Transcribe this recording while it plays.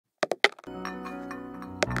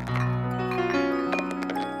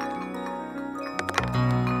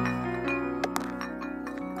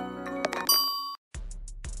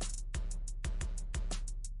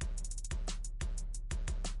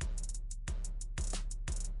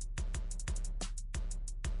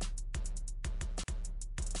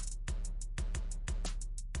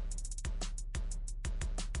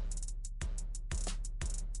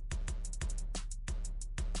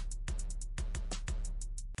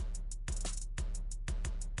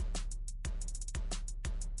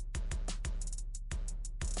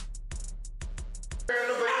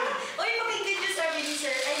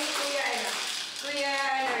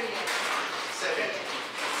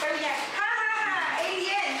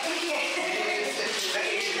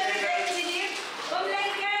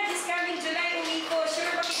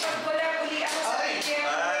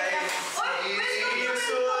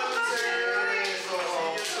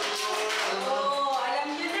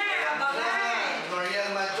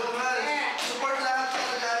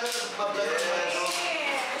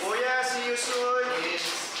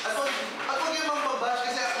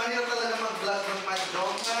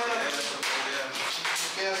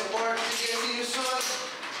susunod,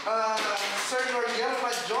 Sir Norgel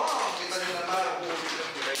Mahjong. Kita nyo naman.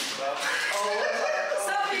 Oo.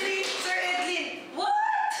 Sabi ni Sir Edlin, what?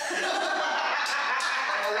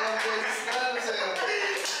 Alam ko, scan sa'yo.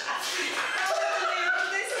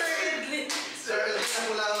 Sir Edlin. Sir Edlin,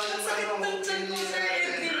 ako lang yung Sir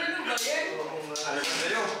Edlin, ano ba yan? Ano na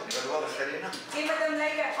sa'yo? Ikaw mas kanina. Si Madam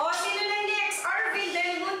Laika. O, sino na next? Arvin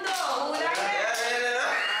Del Mundo. Hula na.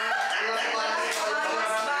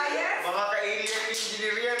 Mga ka-alien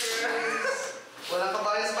engineer yan. Walang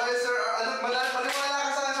kabayas-bayas, Sir. Maniwala ka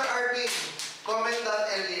sa Sir Arvin.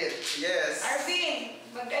 Comment.alien. Yes. Arvin,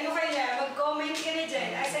 mag-ano ka na? Mag-comment ka na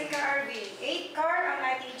dyan. Asan ka, Arvin? 8 car ang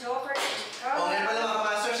ating joker. O, ngayon pala mga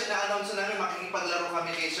masters, ina-announce namin makikipaglaro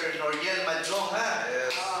kami kay Sir Norgel Mahjong, ha?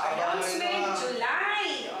 Yes. Announcement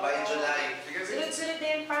July. By July. Sunod-sunod na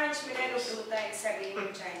yung punch. Minano blue tayo sa rin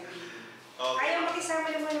ng China. Ayaw makisama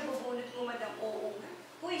naman nabubunot mo, Madam. Oo nga.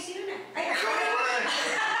 Uy, sino na? Ay, ako na.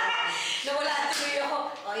 Nawala tuloy ako.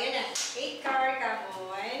 O, yan na. 8 car,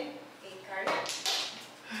 come on. 8 car na.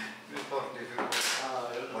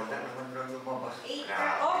 8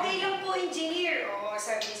 car. Okay lang po, engineer. O,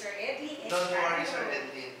 sabi ni Sir Edlin. Don't worry, Sir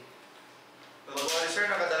Edlin. Don't worry, sir.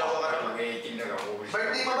 Nakadalawa ka naman. Mag-18 na ako.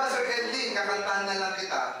 Birthday mo ba, Sir Edlin? Kakantahan na lang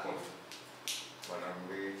kita. Walang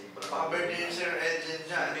waiting pa. Baka birthday yung Sir Edlin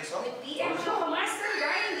dyan. With PM Master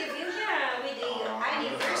Ryan Devilla with the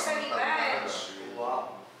anniversary badge.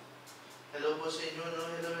 Wow. Hello po sa inyo, no?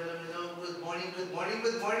 Hello. Good morning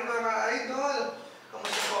mga ka-idol.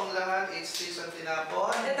 Kamusta po ang lahat? HT sa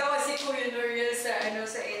tinapon. Natawa si Kuya Noriel sa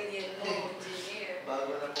alien mo, engineer.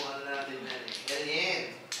 Bago na po ano natin yan eh. Alien.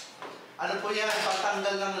 Ano po yan?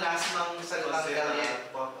 Patanggal ng last ng salitang alien.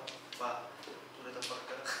 Tuloy ang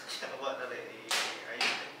pagkakawa na rin. Ayun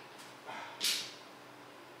eh.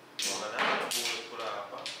 Wala na. Nabulot ko na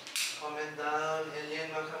pa. Comment down,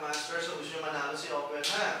 alien mga ka-master. So gusto nyo manalo si Open,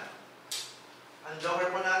 ha? Ang joker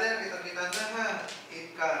po natin, kita-kita na, ha?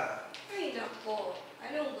 8 ka. Ay, nako.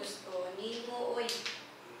 Anong gusto? Nimo, oy.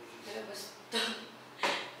 Ano gusto?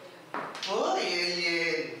 Hoy,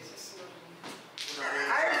 alien!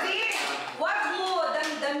 Arvin! Wag mo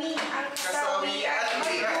damdamin ang kasawian.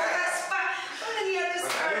 May bukas pa. Ano nangyari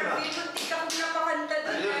sa Arvin? Muntik akong napakanta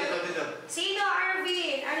doon. Sino,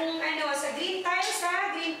 Arvin? Ang ano, sa green tiles, ha?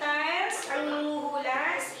 Green tiles. Ang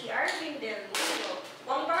manguhula, si Arvin Del Mundo.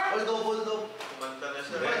 Wang ba? Buldo. Kumanta na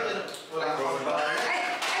siya. Wala ba?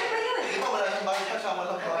 Ay, ano ba yun? Hindi ba wala yung bagay siya? Sama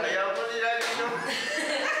lang ba? Ayaw ko nila nyo.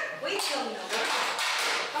 Wait lang na.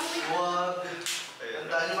 Wag.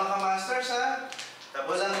 Tandaan niyo mga masters, ha?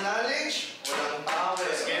 Walang knowledge, walang power.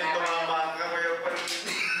 Tapos ngayon tumama ka ngayon pa rin.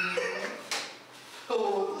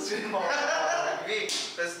 Oo, sino mga Okay,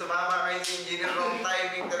 tapos tumama kayo sa engineer wrong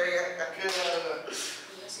timing talaga.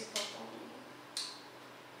 Kasi po po.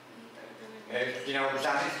 Eh, tinawag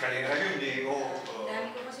sa akin, kanina yun, di ko.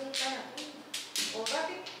 Dami ko kasi yung tanap. O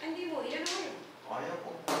bakit? Hindi mo, ilan mo yun? Ayaw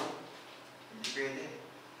ko. Hindi pwede.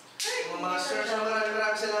 Mga masters,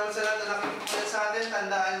 maraming salamat sa lahat na nakikipaglaro sa atin.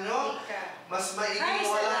 Tandaan nyo, mas maiging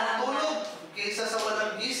walang tulog kaysa sa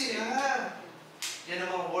walang gising, ha? Yan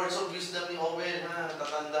ang mga words of wisdom ni Owen, ha?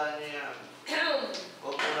 Tatandaan nyo yan.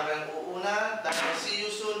 Huwag po na kayong uuna. Dahil see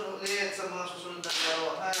you soon ulit sa mga susunod na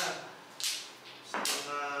laro, ha? Sa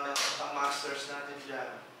mga pang-masters natin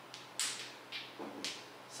dyan.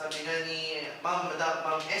 Sabi nga ni Ma'am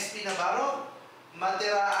SP Navarro,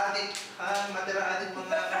 matira adik, ha? Matira adik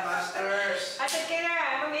mga masters. Atag ka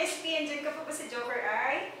na, Ma'am SP, andyan ka pa ba sa Joker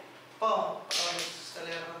Eye? Po,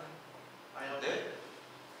 eskalera. Ayaw din.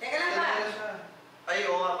 Teka lang ba? Ay,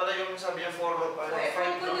 oo nga pala yung sabi niya forward pa. Ay,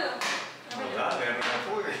 friend ko na. Wala, meron na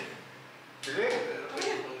po eh. Sige.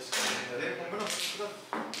 Sige, kung ano.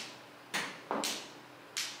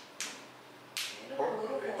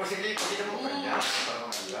 Sige mo kanya.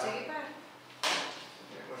 Sige pa.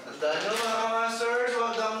 Tandaan nyo mga ka-masters,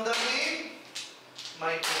 huwag damdamin.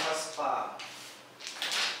 May bukas pa.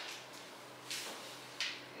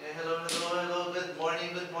 Hello.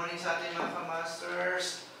 Good morning sa ating mga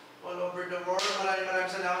ka-masters all over the world.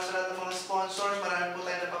 Maraming salamat sa lahat ng mga sponsors. Maraming po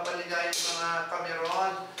tayo napapaligay ng mga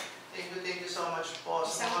Cameron. Thank you so much po.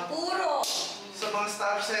 Isang puro. Sa mga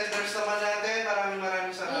staff centers naman natin,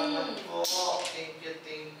 maraming salamat po. Thank you.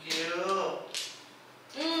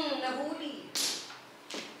 Nahuli.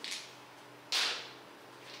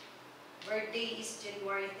 Birthday is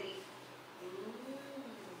January 3.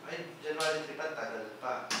 Ay, January 3 pa, tagal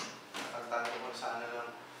pa. Nakagtanong ko sana lang.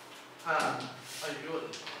 Ha? Ayun.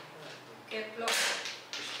 Keplok.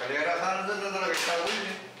 Kalera sana doon na nag-tawin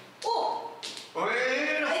eh. Oh! Uy!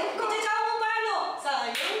 Ay, kung tiyatsawa mo paano?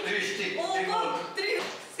 Sayang. Three stick. Oo,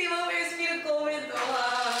 si Ma'am SP nag-comment.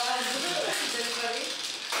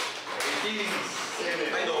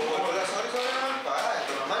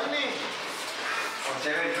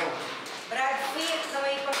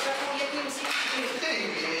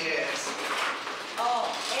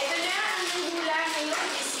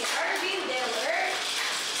 tumulong is si Arvin Deller.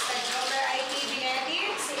 Sa Joker IT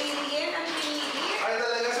Binetic, si Alien ang pinili. Ay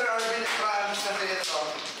talaga Sir Arvin, promise kasi ito.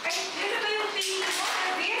 Ay, yun na ba yung pinili mo,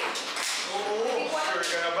 Arvin? Oo, sure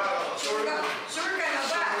ka na ba? Sure ka na ba? Sure ka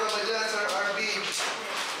ba dyan, Sir Arvin?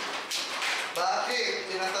 Bakit?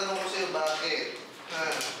 Tinatanong ko sa'yo, bakit? Ha?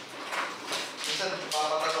 Minsan,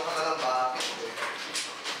 papatanong ka na lang bakit eh.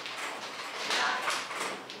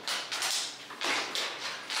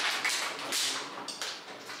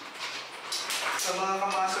 Sa mga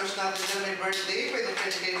kamasters natin dyan may birthday, pwede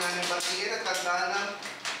kayo namin batiin at kantaan ng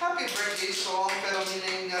happy birthday song pero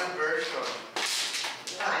millennial version.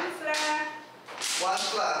 One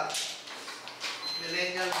fla.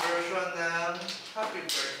 Millennial version ng happy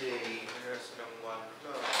birthday. Here's ng one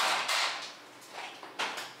club.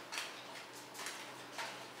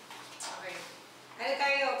 Okay. Ano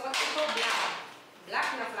tayo? Pag ito, black. Black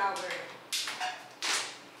na flower.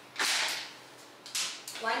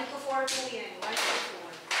 1 to 4 po yan. 1 to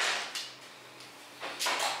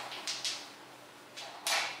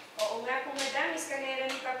 4. Oo nga po, madam. Iskanera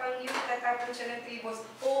ni Papang yung tatapon siya ng 3 balls.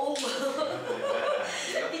 Oo nga.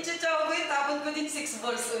 Ichachawa ko yun. Tapon ko din 6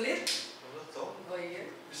 balls ulit. Ano to? Ba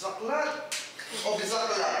yan? Bisaklat. O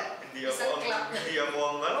bisaklat. Hindi ako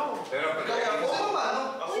ang ano. Pero Ikaw ako ba,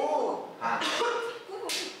 ano? Ako. Ha? Oo.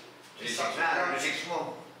 6 na, ano 6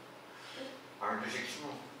 mo? Ano 6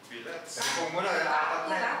 mo? Bilang. Sabi mo na,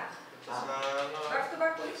 4 na. Back to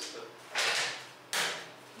back ulit. 6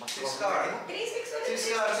 card. 3, 6 ulit.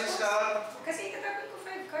 6 card, 6 card. Kasi itatapon ko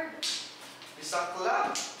 5 card.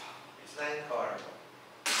 Bisaklat. It's 9 card.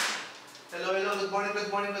 Hello, hello. Good morning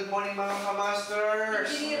mga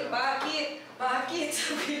kamasters. Engineer, bakit? Bakit?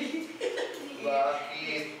 Sabi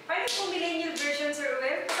Bakit? Paano po millennial version, Sir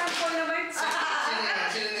Web? Sample naman. Sino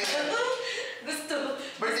yan? Gusto.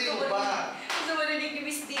 Birthday mo ba? Gusto mo rinig ni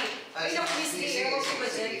Miss D. Ay, naku, Miss D. Ewan ko ba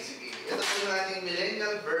dyan? Sige. Ito po yung ating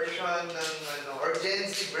millennial version ng, or Gen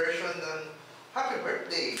Z version ng happy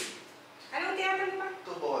birthday. Anong tiyatan mo ba?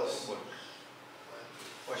 To boss.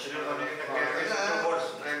 O sino kami yung nag-request sa boss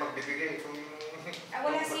na magbibigay kung...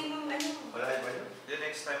 Wala si Ma'am, ano? Wala ba yun? The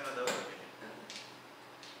next time na daw.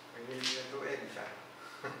 May yung tuwing siya.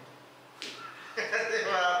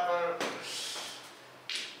 Diba?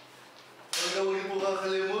 Huwag na huwag po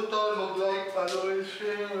kakalimutan, mag-like, follow, and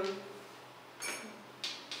share.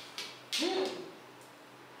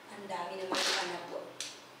 Ang dami naman yung anak ko.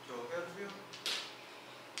 Joker view.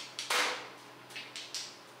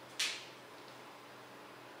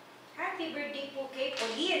 Happy birthday po kay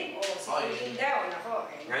Pauline. O, si Pauline daw. Nako.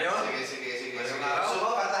 Ngayon? Sige. Ngayong araw? So,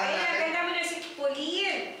 kantahan Ay, natin. ganda mo na si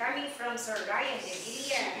Pauline. Coming from Sir Ryan de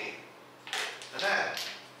Villa. Sige. Ano?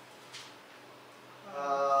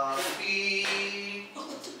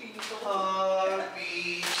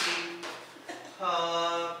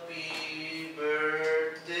 Happy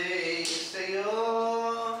birthday sa'yo.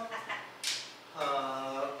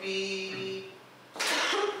 Happy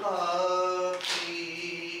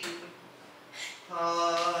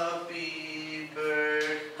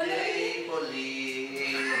birthday,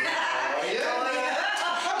 Pauline. Ayan.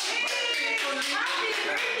 Happy birthday, Pauline. Happy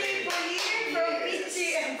birthday, Pauline from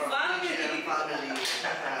PCM family.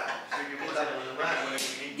 Sige po, sabi mo naman.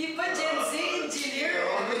 Di ba Gen Z engineer?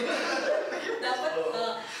 Dapat,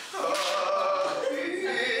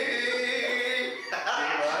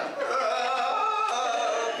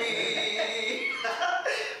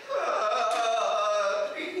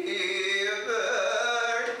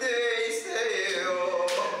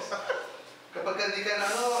 Kapag hindi ka na,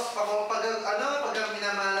 pag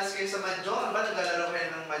minamalas kayo sa Mahjong, ba, naglalaro kayo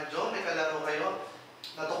ng Mahjong, may kalaro kayo,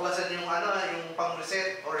 natuklasan yung yung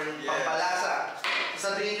pang-reset or yung pang-palasa.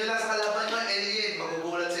 Sabihin nyo lang sa kalaban nyo, alien,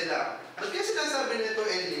 magugulat sila. Ba't kaya sinasabi nito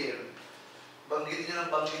alien? Banggitin nyo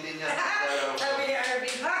ng banggitin niya. sabi ni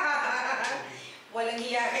Arvin, walang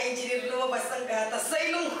hiya ka engineer lumabas ng gatas sa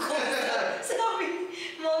ilong ko. Sabi,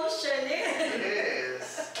 Ma'am Chanel.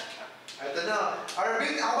 Yes. Ito na.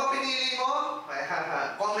 Arvin, ako ba pinili mo?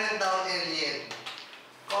 Comment down alien.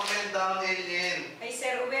 Comment down alien. Ay,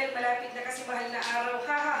 Sir Ruel, malapit na kasi mahal na araw.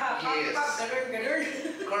 Yes. Ganun.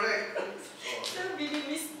 Correct. Sabi ni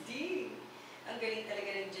Miss D. Ang galing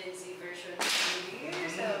talaga ng Gen Z version ng engineer.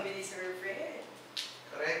 Sabi ni Sir Fred.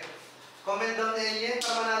 Correct. Comment down alien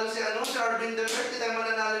para manalo si Arvin Deller. Hindi tayo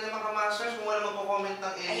mananalo niya mga masters kung wala magpo-comment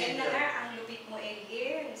ng alien. Ayan na nga, ang lupit mo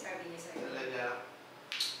alien. Sabi niya sa'yo. Talaga.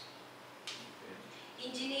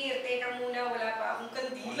 Engineer, teka muna, wala pa akong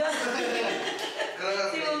kandila. Grabe.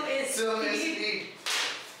 Si Ma'am SP. Si Ma'am SP.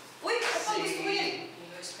 Uy, kapag gusto mo yan.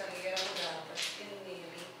 English career ako dapat.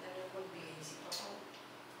 Pinilate na nung magbigay si Papa.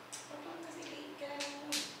 Papa, kasi late ka na nung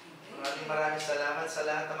magbigay. Maraming salamat sa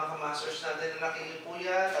lahat ng mga masters natin na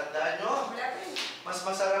nakikipuyat, tandaan nyo, Wala pa rin. mas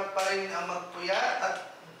masarap pa rin ang magpuyat at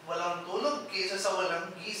walang tulog kaysa sa walang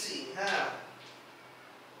gising, ha?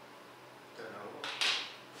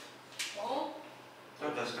 Oo.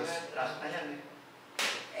 Last na yan eh.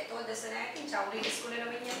 Eto, das na natin. Chowlilis ko na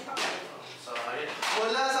naman yan pa. Sayang.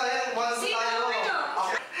 Wala, sayang. Once Sino tayo. ang ano?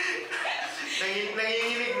 Ako.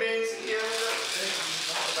 Nanginginig na yun si Kiyo.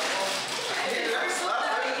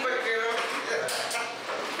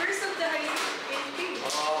 First of the high ending.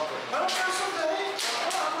 Ano first of the day?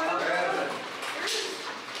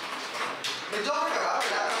 May joke ka ba?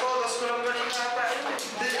 Wala. Ako, gusto ko lang ganun nata. Hindi,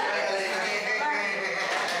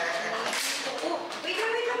 Oo. Wait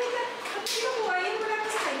lang. Ano kinukuha yun? Wala pa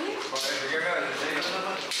sa kanya.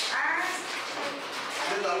 Ah.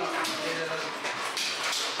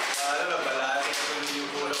 Ano na, balati ko yung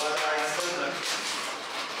kulo ka sa akin.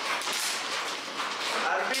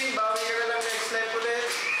 Arvin, bawi ka na lang next life ulit.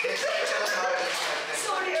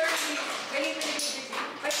 Sorry, Ernie. Ganito na dito.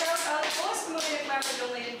 Pa-shout out po sa mga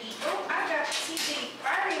nagmamadong ngayon dito. Aga, CJ,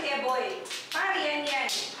 paring Eboy, pari yan,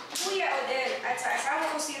 Kuya Odel, at sa asawa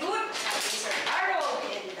ko si Ruth, at si Sir Aro,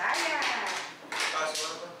 and Daya.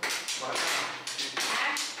 Passport ba? Ha?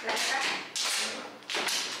 Lasa?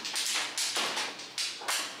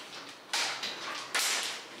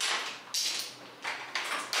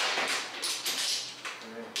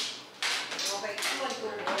 Okay, come on,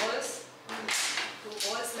 2 balls. 2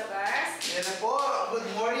 balls labas. Yan na po. Good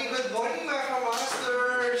morning mga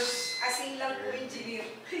ka-masters. Asing lang po, engineer.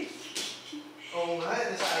 Oo nga,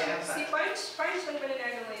 nasayang Si Punch ang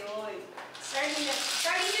mananalo ngayon. Starting nyo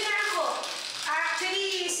na ako.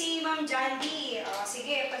 Actually, si Ma'am Jandy.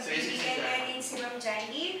 Sige, pagbibigyan natin si Ma'am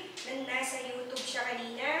Jandy. Nasa YouTube siya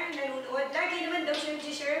kanina, nanonood. Lagi naman daw siya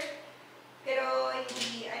nag-share. Pero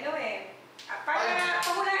hindi, para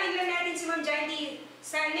pahulain lang natin si Ma'am Jandy.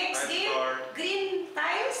 Sa next game, green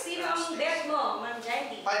tiles. Sino ang bet mo, Ma'am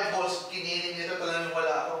Jandy? 5 balls, kininin nyo ito. Talagang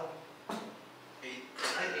wala ako.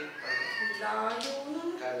 8. Ay, 8. Layo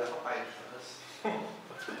nun. Kala ko 5 balls.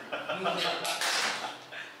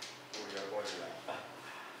 Kuya ko nila.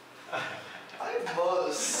 5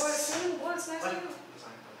 balls. Balls, sa'yo, balls, nasa Ay, iyo.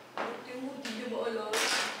 nasaan pala? Hindi mo, di nyo maalala.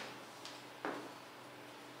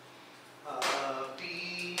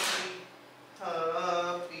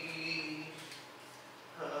 Happy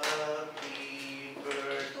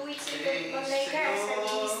 2 weeks ago, birthday maglay ka to sa you.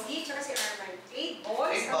 DSD, tsaka si Arman. 8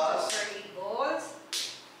 balls. 8 balls. 8 balls.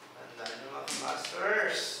 Tandaan nyo mga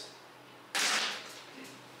masters.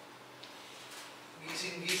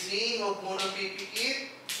 Gising-gising, huwag mo nang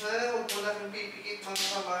pipikit. Huwag mo nang pipikit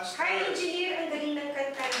mga masters. Hi, engineer, ang galing ng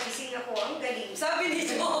kanta. Gising ako, ang galing. Sabi ni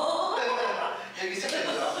Jo. Nagising ka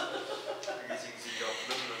ba? Nagising si Jock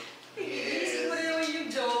doon. No? Gising mo na naman yung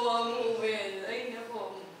jowa mo, Well. Ay, nako.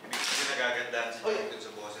 Ibig sabihin nagagandaan si Jock dun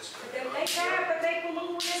sa boses ko. Patay ka, patay ko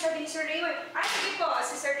manguna, sabi ni Sir Raymond. Sige po,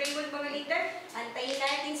 si Sir Raymond Pangalitan, antayin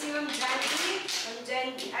natin si Ma'am Jandy. Ma'am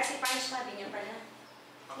Jandy, si Punch sabi niya pala.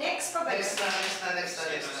 Next pa ba? Next na.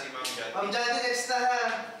 Sino si Ma'am Jan? Ma'am Jandy, next na ha.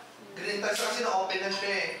 Green tags kasi na-open na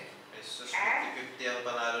siya eh. Jesus, 50-50 ang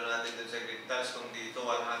panalo natin dun sa Green Tiles. Kung dito, 100%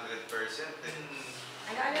 eh.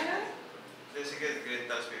 Ano? Hindi, sige, Green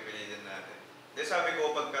Tiles pipilitin natin. Hindi, sabi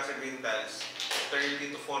ko, pagka sa Green Tiles,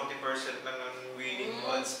 30 to 40% lang ang winning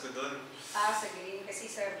odds ko dun. Sa green, kasi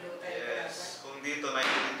sa blue talaga. Yes. Kung dito,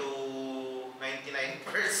 90 to 99%.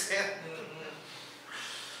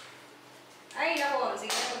 Ay, nako,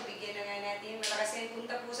 sige na, pagbigyan na nga natin. Malakas yan,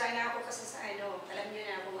 punta po sana ako kasi sa alam nyo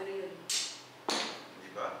na kung ano yun. Di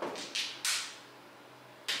ba?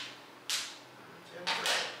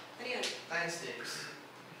 Siyempre. Ano yun? Times 6.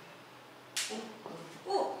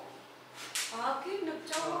 Akin,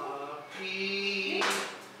 nag-chow ako. Happy.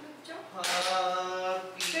 Nag-chow.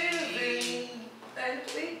 Happy. 10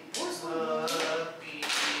 to 8. Boss, Happy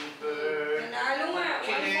birthday. nanalo nga.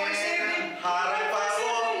 147. Harang pa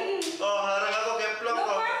ako. Harang ako, Keplok No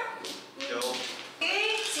ko. pa? Joke.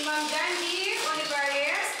 Okay, si Ma'am Jandy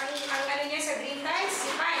Olivares, ang ano niya sa green tiles,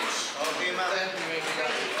 si Punch. Okay, ma'am. Okay,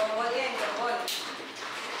 ball yan, ball.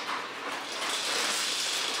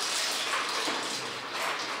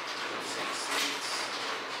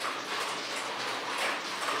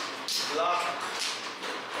 Black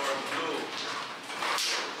or blue?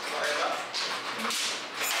 Okay ba?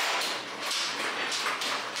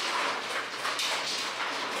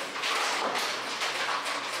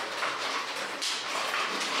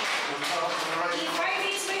 In 5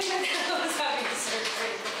 days mo yung nanalo, sabi ni Sir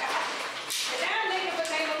Fred. Kailangan lang kapag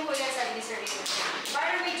tayo manghula, sabi ni Sir Raymond.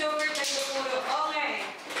 Para may joker tayo pulo. Oo nga eh.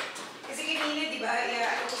 Kasi kanina, di ba,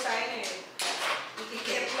 ano ko sana eh.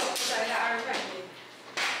 Ikikip ko sana Arman eh.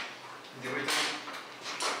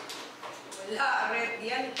 Wala, red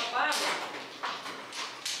yan, papa.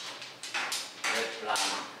 Red plan.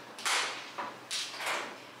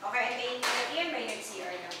 Okay, antayin ko natin. May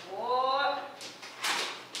nag-CR na po.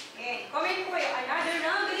 Okay, comment po kayo. Another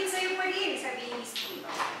round, galing sa'yo pa rin. Sabi ni Miss Steve.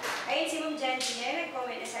 Ayun si Ma'am Janty na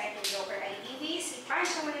nag-comment na sa ating Joker ITV. Si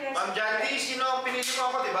Pancho Manila. Ma'am Janty, sino ang pinili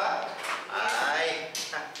mo ako, di ba? Ay.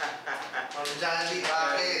 Ma'am Janty,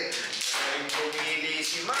 bakit? Ay, pumili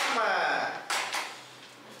si Mama.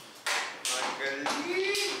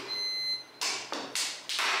 Magaling.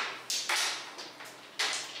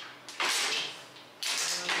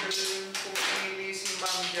 Magaling pumili si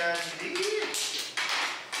Ma'am Janty.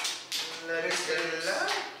 Larigala.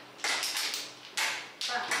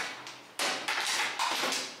 Pa.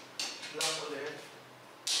 Lang ulit.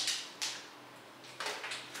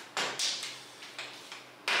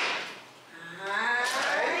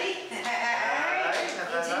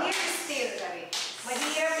 Engineer still, sabi.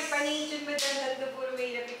 Mahirap ipanitun mo dyan, tatlo puro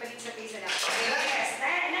mahirap ipanit sa pisa na. Yes,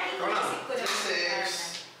 na-inclusive ko na.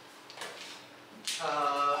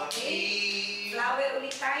 Okay. Flower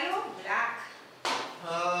ulit tayo, black.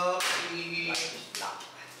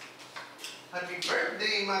 Happy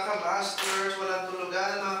birthday, mga ka-masters. Walang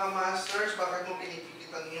tulugan, mga ka-masters. Bakit mo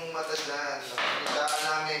pinipigitan yung mata dyan? Nakikita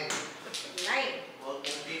namin. 9. Huwag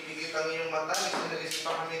mong pipigitan yung mata. Nagsinalis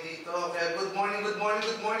pa kami dito. Kaya good morning, good morning,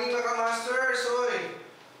 good morning, mga ka-masters. Oy!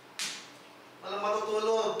 Walang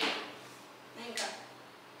matutulog. 9 ka.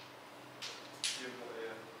 Yun po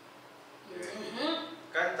yan. Mhm.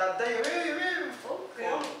 Kanta tayo,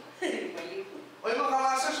 Okay. Mali po. Oy, mga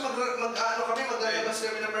ka-masters, mag-ano kami, maglalabas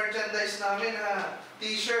kami ng merchandise namin, ha?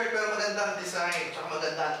 T-shirt, pero maganda ang design, tsaka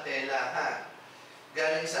maganda ang tela, ha?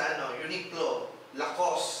 Galing sa ano, Uniqlo,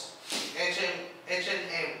 Lacoste,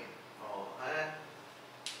 H&M. Oh, ha?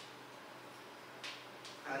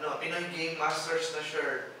 Ano, Pinoy Game Masters na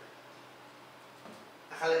shirt.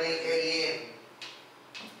 Nakalagay alien.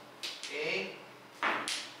 Okay?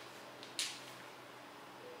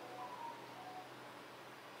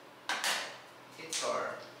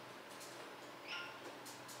 Guitar.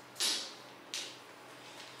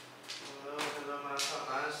 Hello, mga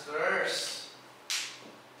ka-masters.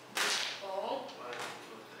 Oh. 1,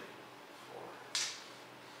 2, 3, 4.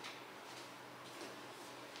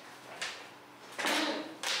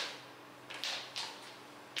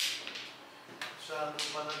 Masyado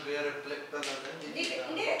pa nag-reflect talaga. Hindi,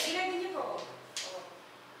 ginagin niyo po. Oh.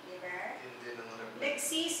 Diba? Hindi naman reflect.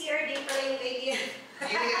 Nag-CCR din pala yung alien.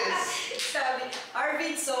 Yes! Sabi,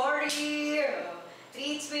 Arvin, sorry!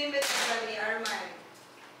 Treats mo yung sabi ni Arman.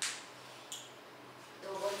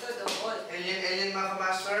 Double to, double. Alien mga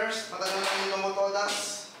ka-masters, matagal na yung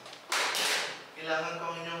lumotodas. Kailangan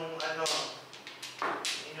ko inyong,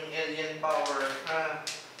 inyong alien power, ha?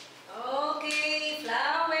 Okay,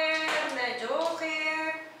 flower na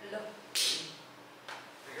joker. Look.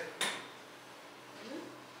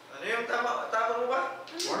 Ano yung tama mo ba?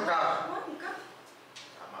 One ka. One ka.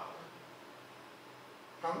 Tama ako.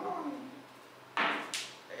 Come on.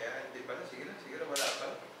 Kaya hindi pala. Sige na, wala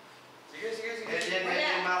pa. Sige.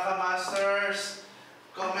 Alien mga ka-masters.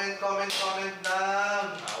 Comment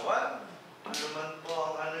lang. Awan. Ano man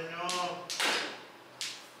po ang ano nyo.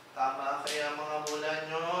 Tama kaya mga hula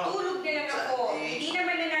nyo. Tulog na lang ako. Hindi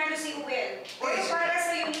naman nanalo si Uwel. Pero Uy, para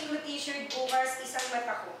sa Uniqlo t-shirt bukas, isang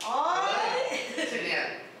mata ko. Ay! Sino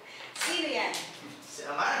yan? Sino yan? Si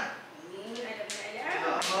Aman. Alam na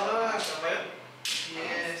Aman. Ano yun?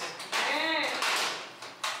 Yes. Ah.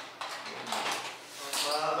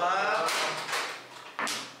 Aba.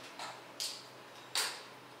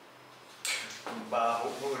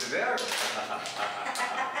 Baho mo there.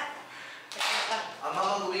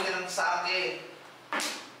 Ama, mag-uwi ka ng sake. 1,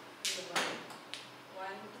 2, 1,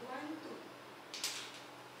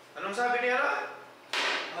 2. Anong sabi niya?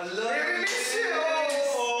 Hello. Release yun!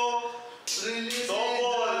 Release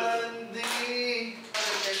Double. Andy.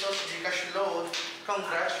 100 pesos Gcash load.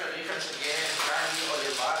 Congratulations again, Randy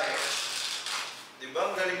Olivares. Diba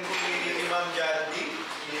ang galing pumili ni Ma'am Janty?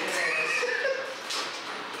 Yes.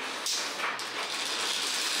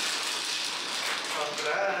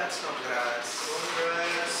 Congrats.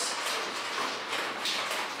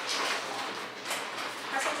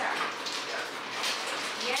 Kasan sa?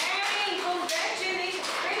 Yay! Congratulations!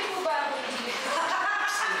 Pwede mo ba ako hindi?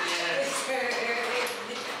 Yes.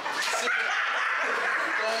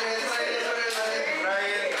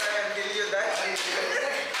 Ryan, kill you that.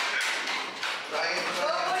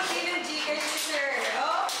 Oo, din ang Gcash ni Sir.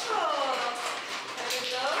 Oh! Ano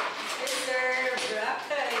ito? Mr.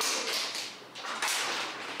 Brackay.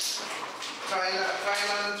 Try na.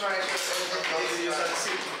 Kill you sa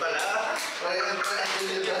sim pala. Try and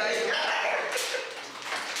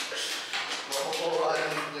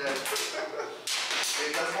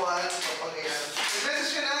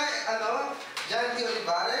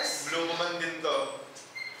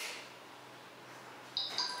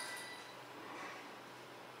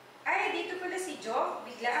video.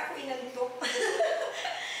 Bigla ako inantok.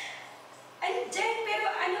 Andyan, pero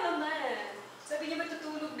ano ama? Sabi niya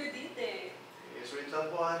matutulog na din eh. Yes, wait lang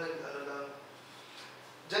po ha. Ano lang.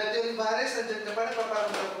 Jan Bares, nandyan ka pa?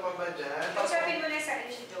 Nagpaparamdam ko pa ba dyan? Kausapin mo na sa akin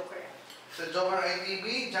si Joker. Sa Joker ITV,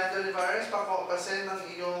 Jan Bares, pakokasin ng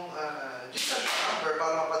iyong Gcash number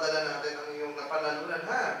para mapadala natin ang iyong napanalunan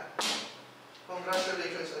ha.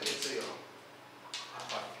 Congratulations ulit sa iyo.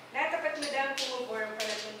 Natapat mo dam pumuborm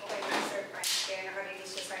pala dun mo kay Master Punch, kaya nakarelease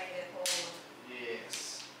siya sa akin at home.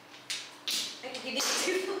 Yes. Ay,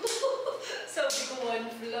 ginitip mo. Sabi ko one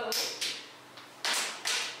flow.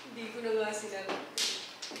 Hindi ko na nga sinabi.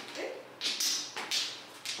 Eh?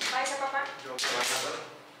 Kaya sa papa? Joke ba na ba?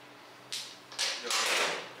 Joke.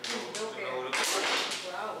 Nahulog ka ba?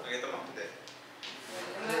 Wow. Nakita mo? Hindi. Wala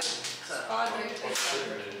naman. Father.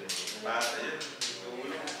 Bata yun.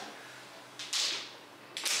 Nahulog.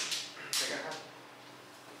 Teka ka.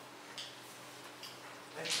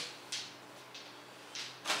 Ay.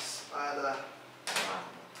 Espada.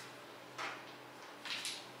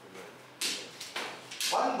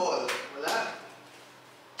 One ball. Wala.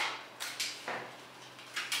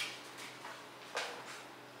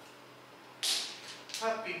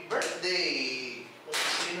 Happy birthday! Kung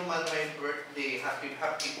sino man may birthday, happy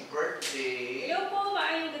birthday! Hello po,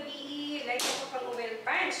 maayong gabi. Like ko pang Uwel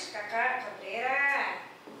Punch, Kaka Cabrera.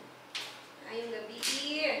 Maayong gabi.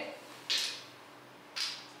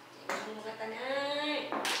 Tingnan mo mga tanay.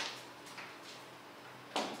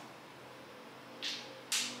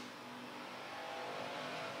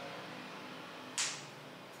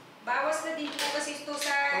 Bawas na din po kasi ito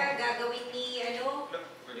sa gagawin ni, ano,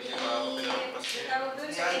 Pwede siya ba ako pinakampas niya? tawag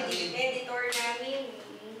doon sa editor namin.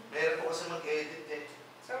 Meron po kasi mag-edit eh.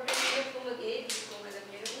 Sobrang hirap kung mag-edit kung alam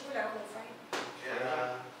niyo. Wala akong fine. Kaya,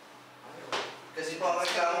 kasi po ang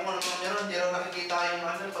ikaw ko naman meron, hindi raw nakikita yung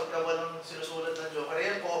ano, pagkawa ng sinusulat ng Joker.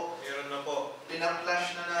 Ayan po, Meron na po.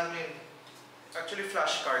 pinap-flash na namin. Actually,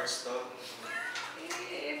 flashcards to.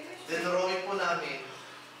 Dinrawing po namin.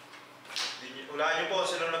 Hulaan niyo po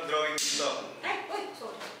sino nag-drawing dito. Ay, uy,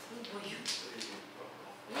 sorry. Ano ba yun?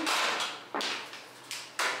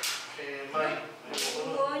 Eh, May.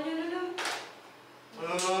 Oo, ano na lang.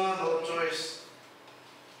 No choice.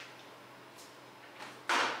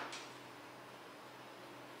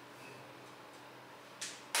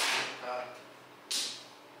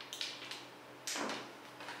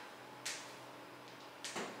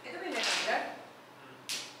 Ito ba yung nagagdag?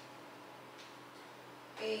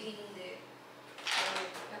 Eh, hindi.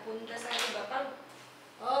 Napunta sa iba pang.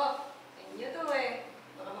 Oh, inyo to eh.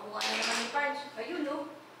 Baka makuha na naman yung punch. Ayun, no?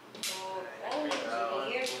 Oh,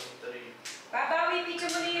 engineer. Babawi,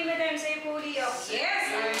 picture mo na yung madam sa yung Julio. Yes!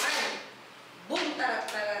 Ayan. Boom!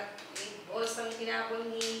 Tarat-tarat. May balls ang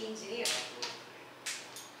tinapon ni engineer.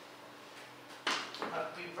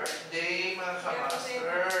 Happy birthday, mga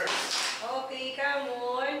ka-masters! Okay, come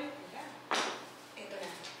on. Ito na.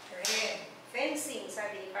 Red. Fencing,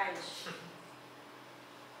 sabi ni Punch.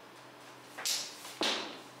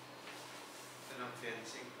 Anong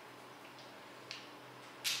fencing?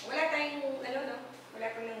 Wala tayong, ano, no? Wala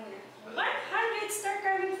pang namuna. 100 star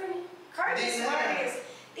coming from Carlos Hindi na. Suarez.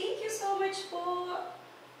 Thank you so much po.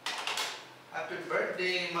 Happy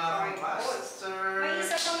birthday, mga ka-masters! May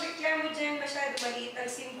isa pang reklamo dyan, masyado maliit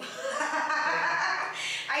ang symbol.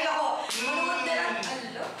 Ay, ako, manood na lang.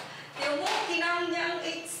 Alo, yung mo, kinang niya ang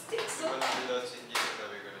 8 sticks. So, Walang bilot si Inyo,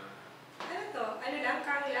 sabi ko naman. ano to? Ano lang?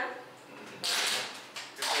 Kang lang?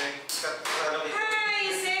 Kasi, cut sa lang ito. Hi,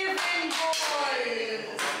 7 balls!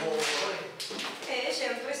 Eh,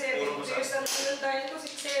 syempre, 7 Puro busa. years ang pinuntahan ko,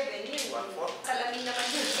 6-7 yun. 1-4? Salamin naman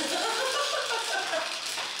yun.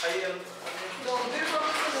 Ay, ang... Number pa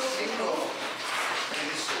ako sa number Sino? ko.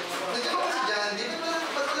 Nandiyan ba si Jandy?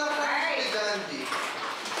 Ba't wala ka natin kay Jandy?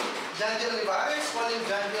 Jandy Olivares? Calling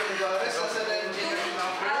Jandy Olivares? Nasa na yung engineering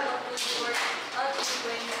number? Out of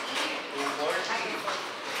 20. 240.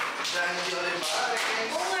 Jandy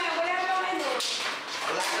Olivares? Oo nga, wala bang ano.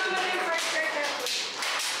 Wala Ano naman yung first card natin?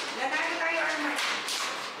 Nanalo tayo, Arman.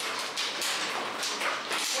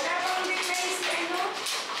 Wala bang reply si ano?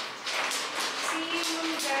 Si Ma'am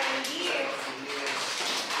Jandy.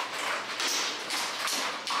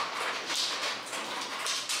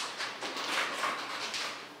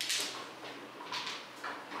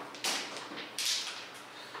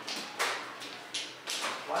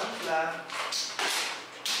 One flat.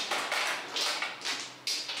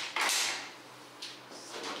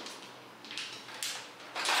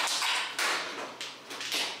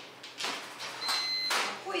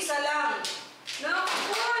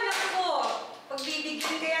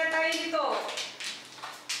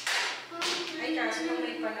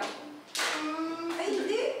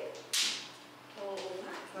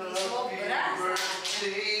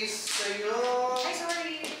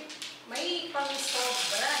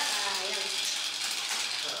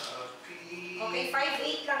 Okay, 5-8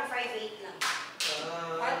 lang, 5-8 lang. 4.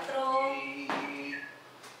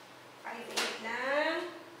 5-8 lang.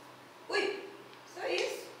 Uy! Sa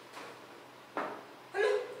is? Ano?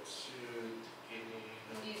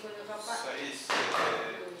 Hindi ko nakapa. Sa is,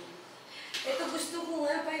 Ito gusto ko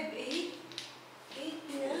nga, 5-8.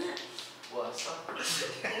 8 na. Wasak.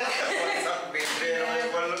 wasak, bebe naman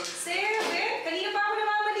yung walo. 7. Kanina pa ako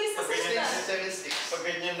namamali sa sista. 7-6. Pag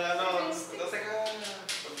ganyan na ano, teka,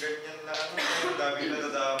 pag ganyan na ano, ang dami na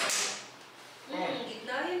nadama.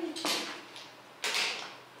 Gitna yun.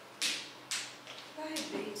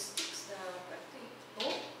 5-8 sticks dapat eh.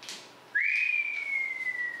 Oh?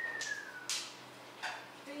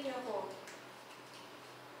 Ay, ako.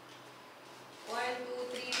 1, 2,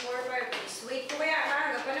 3, 4, 5. This weight ko kaya.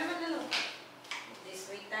 Maaga pa naman ano. This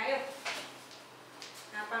weight tayo.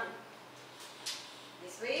 Napang.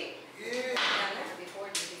 This way. Yeah. Wala na. Before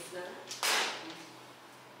this na.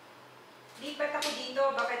 Lipat ako dito.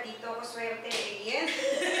 Baka dito ako swerte. Ayan.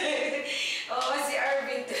 Oo, si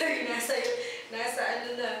Arvin tuloy. Nasa ano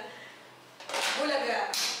na. Bulaga.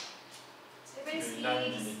 7 Bilang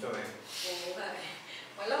sticks. dito eh. Oo nga eh.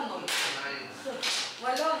 Malamang. 9.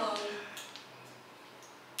 Malamang.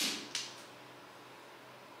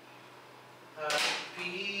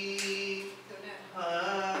 Happy. Ito na.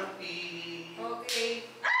 Happy. Okay.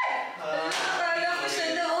 Ay! Akala ko siya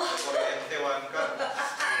na. Kuryente, 1 ka.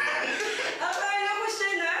 Akala ko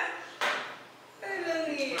siya na. Alam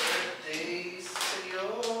niyo. Birthday sa'yo.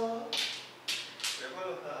 Diba?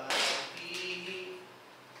 Happy.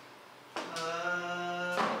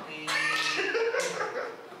 Happy.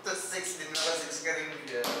 Tapos 6 din naka 6 ka rin.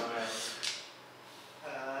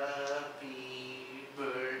 Happy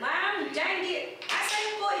birthday. Ma'am, dyan di.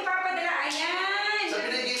 Asan po ipapadala? Ayan. Sa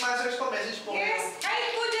binigay masters ko, message po. Yes. Kahit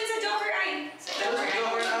po dyan sa Joker Eye. Sa Joker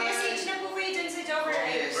Eye. Message na po kayo dyan sa Joker Eye.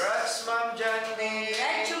 Yes. Congrats, Ma'am Johnny!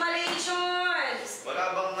 Congratulations! Wala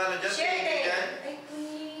bang ano dyan? Share Tingin it. dyan? Ay,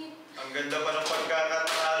 kunit. Ang ganda pa ng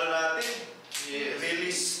pagkakatalo natin. Yes.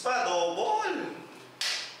 Release pa, double!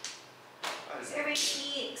 7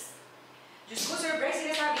 sticks. Diyos ko, surprise,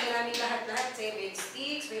 sinasabi na namin lahat-lahat. 7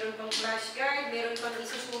 sticks, meron pang flashcard, meron pang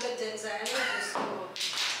isusulat dyan sa ano. Diyos ko.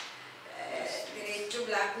 Diretso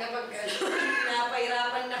black na pag ano.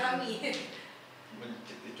 Napahirapan na kami.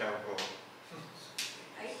 Magtitichaw ko.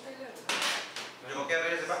 Ay, talaga. Joker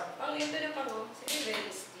rin, di ba? Pang ito na pang, oh.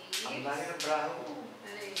 7 sticks. Ang dami ng braho ko.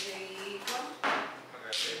 Alay, ko.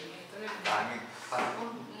 Maganda. Ito na. Dami. Patapon.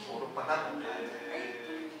 Puro patapon. Ay,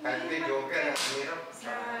 Kahit di joker, ang hirap.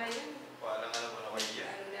 sayang. Wala nga naman ako yan.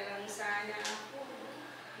 Ano na lang sana ako.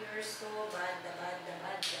 You're so bad, bad.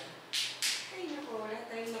 Ay, naku, wala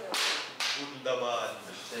tayong magawa. Bundaman.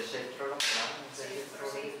 Safe throw lang. Safe throw.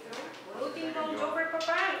 Burutin mo ang Joker pa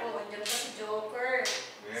pa. Oh, andyan pa si Joker.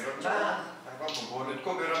 Meron na. Ako, bubunod ko,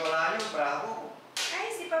 pero malayo. Braho. Ay,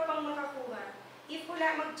 si Papang makakuha. If wala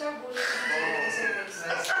mag-job, bulot ang Joker sa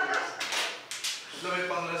next. Ito may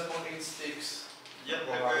pang-last pong 8 sticks. Yan,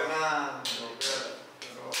 Kuha ko na. Joker.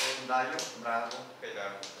 Pero layo. Braho.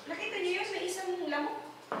 kailangan. Nakita niyo yun? May isang lamok.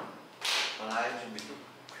 Malayo si Bito.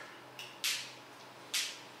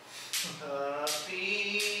 Happy.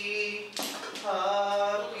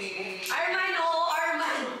 Happy. Arman, oo,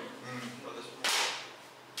 Arman. Tapos mo.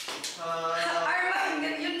 Arman,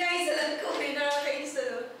 yun guys, alam ko, may nakakainis na.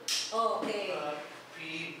 Okay.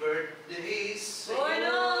 Happy birthday sa'yo. Oh,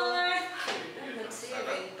 no! Nag-7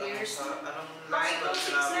 years. Anong Bakit last ko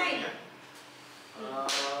na 6'9"? sinabi niya?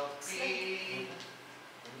 Happy.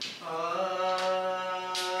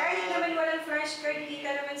 Kahit naman walang flashcard, kita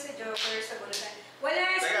naman sa Joker sa bulutan. Wala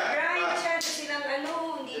sa Teka, grind, pa. masyado silang ano,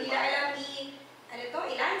 hindi nila alam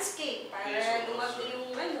i-landscape para lumaki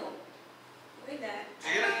yung ano. Wala.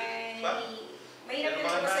 Sige na, pa. Mahirap Ano yun ba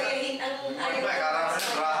sa pasayahin ang ayaw May kalaman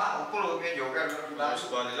ng braha. Upulo. May joker. Tapos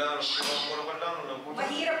ba nila? Puro ka lang.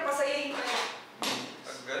 Mahirap pasayahin mo yan.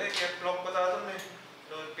 Ang galing. Keplok pa tatong eh.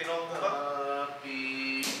 Pinong mo ba?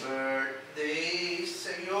 Happy birthday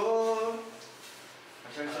sa'yo.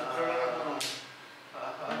 Safe throw lang ako.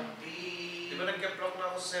 Happy. Di ba nag-keplok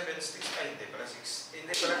na ako sa 7 sticks? Ay, hindi pala 6.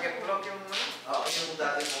 Hindi pala keplok yung ano? Yung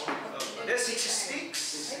dati mo. Hindi, 6 sticks.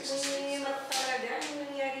 Ay, pumimat talaga. Ano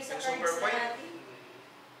nangyari sa Yung cards super point. natin?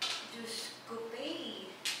 Diyos ko,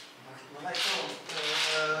 pay. Bakit wala ito?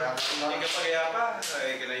 Hindi ka pagaya pa.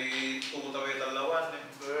 Ay, kinay tutawid ang lawan eh.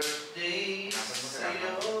 Birthday Nasaan mo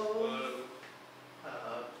sa'yo. Well,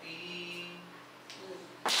 Happy.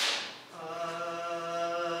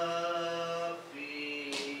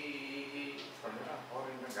 Wala. Ako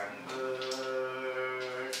rin na ganun.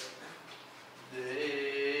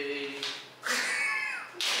 Birthday.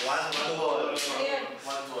 1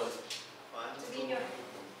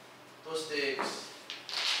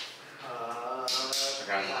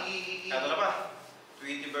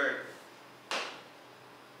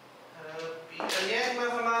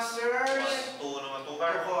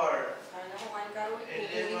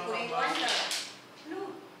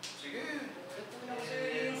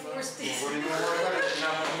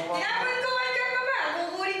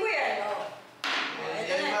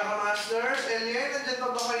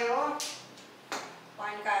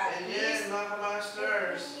 mga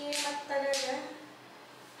ka-masters. Umiiyak talaga.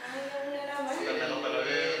 Ayaw na naman. Ganda ka talaga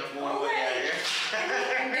yun. Ang mga bagay.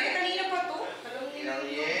 Hindi, kanina pa to. Alam nila Ilang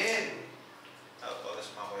yun. yen. Tapos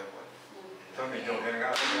makuya po. Ito, may joker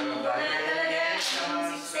nga ako. Wala talaga.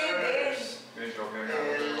 6-7. May joker nga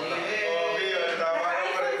ako. Okay, yun. Tama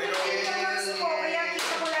ka pa rin. Naka-iPhone 15 ko, kaya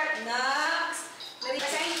kita ko lahat. Nax!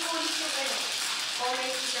 Basahin ko ulit yung ano.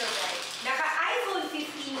 Comment dito, guys. Naka-iPhone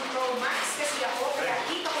 15 Pro Max kasi ako, kaya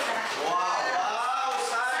kita ko lahat. Wow!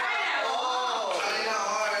 Sana all! Sana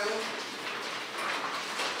all!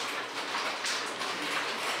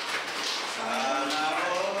 Sana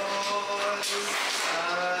all!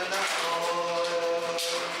 Sana all!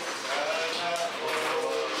 Sana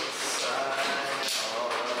all! Sana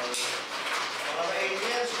all! Mga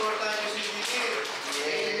ka-aliens, score tayo si Gigi.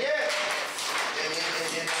 Aliens! Aliens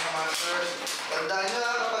mga masters. Tandaan nyo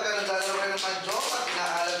na kapag naglalaro kayo ng Mahjong at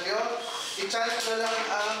inaalam nyo, i-chant na lang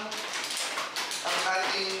ang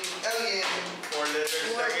ating alien. 4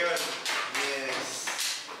 letters lang yun. Yes.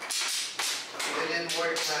 Alien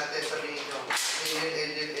word natin, sabihin nyo. Alien.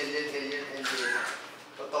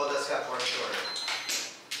 Totodas ka for sure.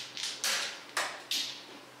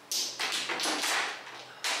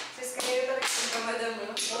 Sis, kanina talaga yung kamadam,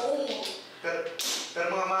 no? Oo. Pero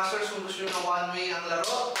mga masters, kung gusto nyo na one way ang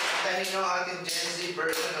laro, tahin nyo ang ating Gen Z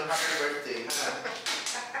version ng Happy Birthday.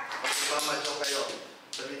 Pag Mahjong kayo.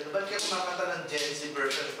 Sabihin nyo, ba't kayo kumakanta ng Gen Z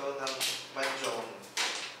version ito ng Mahjong?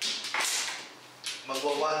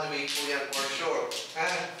 Magwa-one way po yan for sure.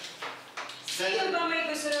 Sino ba may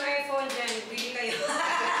gusto ng iPhone dyan? Bili kayo.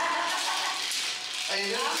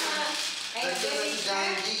 Ayun yun. Tama. Ay, Nandiyan na si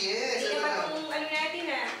John D. Yes. Hindi Ano naman na? kung ano natin,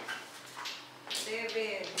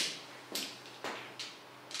 7.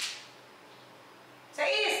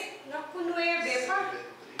 6! Naku, 9 pa.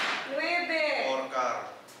 9. Or car.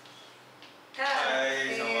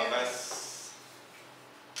 Ay, sa wakas.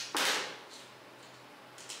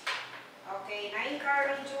 Okay, 9 car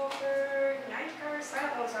ang Joker. 9 cars.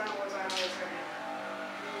 Sana.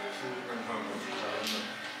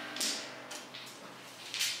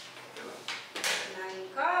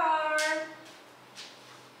 9 car.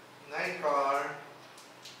 9 car.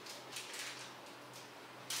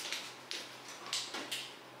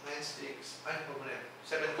 9 sticks. Ay, problema.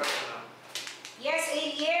 7 cars na lang. Yes,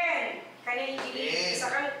 alien! Kanya yung Yes. isa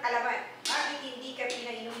kang alaman. Bakit hindi ka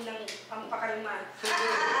pinainom ng pampakalma?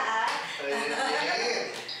 Ayun.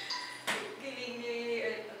 Giling niya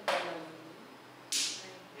yung ang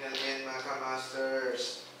Yan mga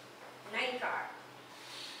ka-masters. 9 car.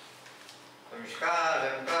 Tamis ka,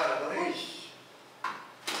 alam ka, Boris.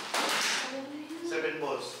 7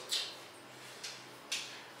 balls.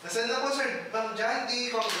 Nasaan na po, sir? Ma'am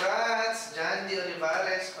Jandy, congrats! Jandy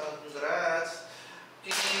Olivares, congrats!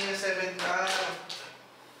 King 7 ka.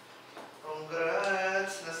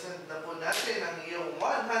 Congrats! Nasend na po natin ang iyong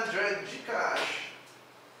 100 Gcash.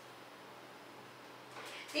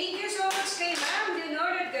 Thank you so much kay Ma'am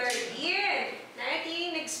Leonora Guardian na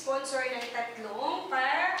ating nag-sponsor ng 3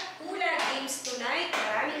 pa-hula games tonight.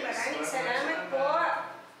 Maraming salamat po.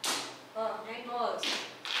 Oh, 9 balls.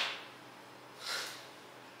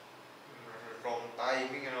 Wrong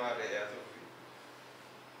timing, ano nga rin.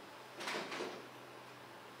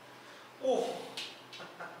 Oh!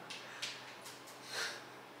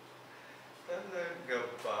 Talaga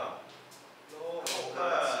ba? No,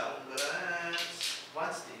 Congrats! Congrats!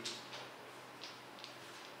 One stick.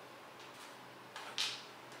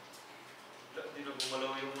 Hindi na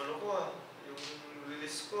gumalaw yung ano ko yung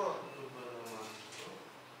release ko. Ano ba naman?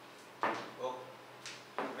 Oh,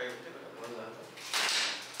 kayo din. Wala.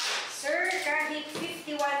 Sir, kahit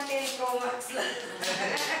 5110 Pro Max lang.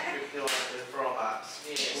 51 Pro Max.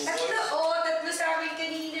 Yes. Tatlo sa amin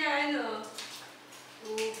kanina, ano?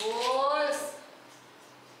 2 balls.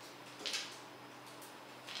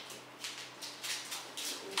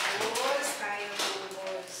 2 balls, tayo 2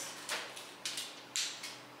 balls.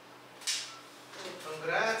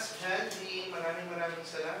 Congrats, Jandy. Maraming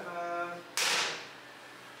salamat.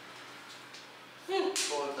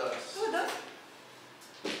 Todas. Tudo?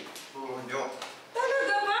 Bunyo.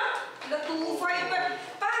 Talaga ba? Na-2-5 pa.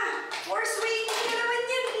 Pa! Force waiting na naman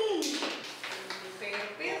yan Fair.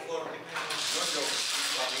 240 na yung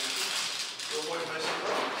Go for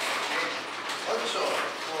Mexico. 8.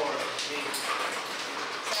 4.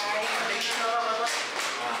 Sayang.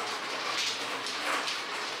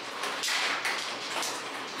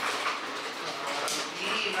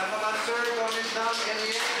 Master, comment down,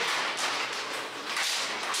 alien.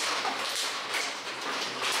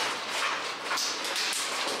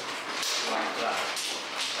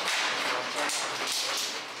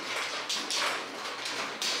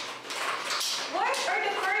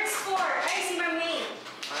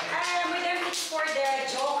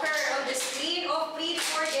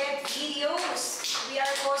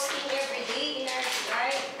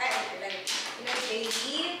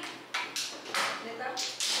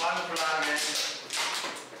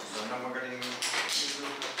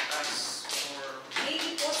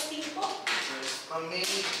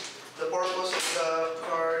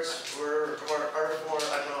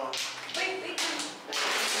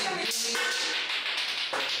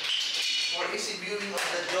 for easy viewing of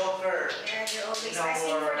the Joker. Yeah, you're always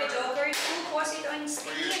asking for the Joker to post it on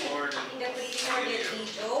screen in the pre-recorded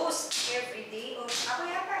videos every day. O, ako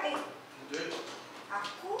yata eh. Hindi.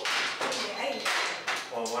 Ako? Hindi, ay.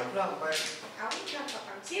 Oh, one lang, pa. Awit lang pa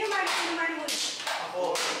kang. Sino mali mo?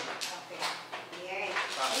 Ako. Okay. Yan.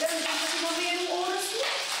 Alam, hindi kasi mamaya ng oras mo.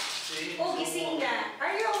 O, gising na.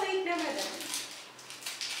 Are you awake na, madam?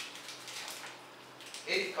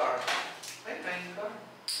 8 car. Ay, 9 car.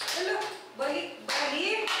 Ano? Balik.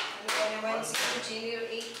 Ano ba naman si Engineer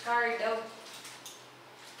 8 car daw?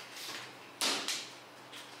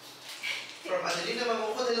 From Adelina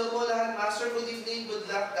Mamukot, hello po lahat. Master, good evening, good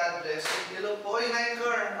luck, God bless. Hello po. Oy, 9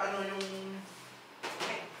 car. Ano yung...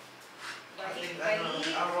 Balik.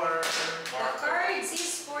 Our... The cards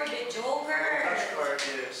is for the Joker. Cash card,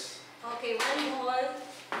 yes. Okay, one more.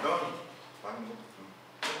 Doon. Paano mo?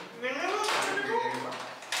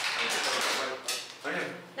 Ayun.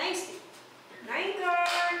 Nice. 9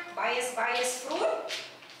 card. Bias fruit.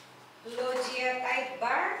 Logia type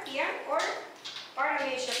bar. Yan. Or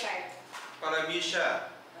Paramecia type. Paramecia.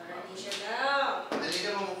 Paramecia lang.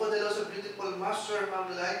 Adelina Mamukot, hello sa beautiful master, Ma'am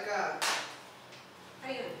Laika.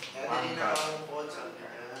 Ayun. Adelina Mamukot, sabi niya.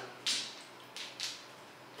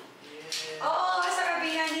 Yeah. Oo, sa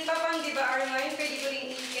kabila, hindi pa pang, di ba, Armine, pwede ko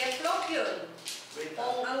rin i-keplok yun. Wait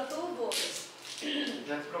Pong ang tubos.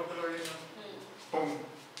 Yan, proper yun. Pum.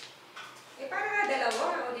 Eh, para nga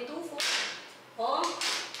dalawa, o di tufo. O,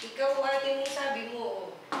 ikaw ate mo sabi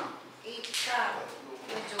mo, 8 ka.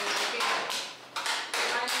 Medyo okay.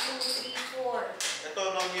 1, 2, 3, 4. Ito,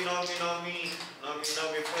 nomi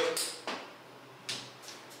fruit.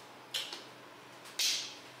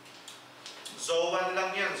 Zoan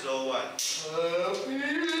lang yan, Zoan.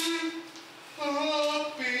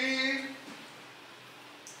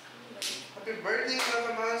 Happy birthday,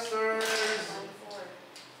 mga masters!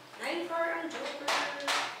 9 4 ang Joker.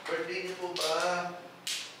 Birthday niyo po ba?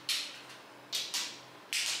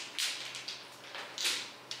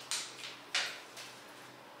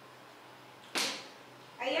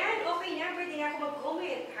 Ayan, okay na. Pwede na ako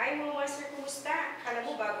mag-comment. Hi mga master, kumusta? Kala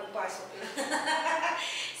mo bagong pasok na.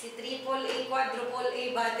 Si triple A, quadruple A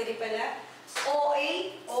battery pala.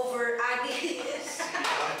 OA over Agis.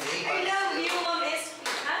 I love you, Ma'am SP.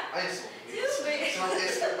 Ha? Ay, Super. Ma'am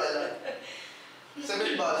Esther pala.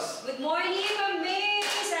 7 bus. Good morning, Ma'am May.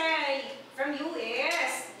 From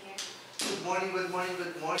US. Yeah. Good morning,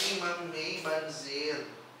 Ma'am May Banzil.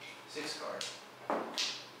 6 card. 1, 2,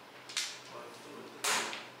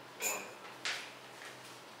 3, 4.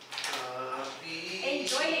 Happy.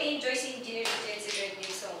 Enjoy si Engineer Richard sa birthday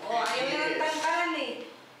song. Oh, ayaw na ng tantahan eh.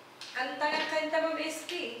 Kanta ng kanta, Ma'am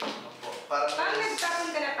SP. Parang Nagtapon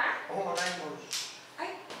ka na pa? Oo, makain mo.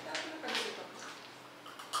 Ay, tapon na pala dito.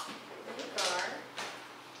 Ano car?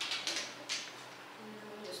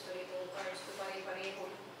 Gusto rin yung cars ko pare-pareho.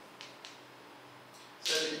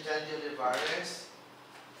 Sabi ni Janji Olivares.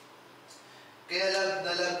 Kaya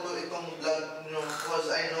nalag ko itong vlog nyo because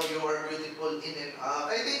I know you are beautiful in and out.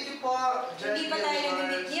 Ay, thank you po, Janji Hindi pa tayo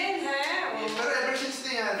nag-meet yan, ha? Pero ever since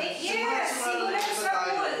na yan. Yes, simulan sa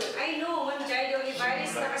pool. I know, Ma'am Janji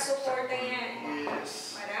Olivares, nakasuporta yan.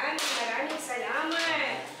 Yes. Maraming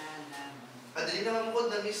salamat. Adelina Mamukod,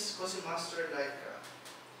 na-miss ko si Master Laika.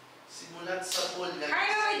 Simulat sa pool na. Hi,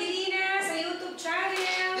 Ma'am Adelina, sa YouTube channel.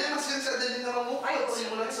 Yan, mas yan si Adelina Mamukod. Ay,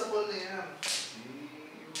 Simulat sa pool na yan.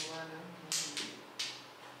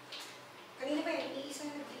 Kanina ba yan? Iisa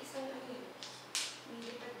na ano yun?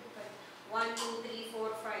 Hindi pa. 1, 2, 3,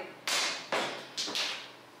 4, 5.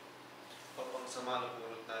 Papang sama na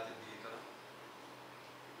pulot natin dito.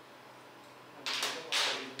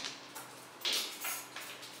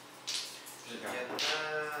 Yan na.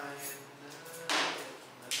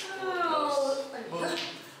 Oh,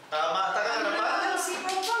 Tama, taka na ba? Si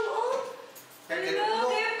Papang, oh. Hello,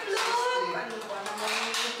 Keplok. Ano ba naman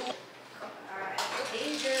ito?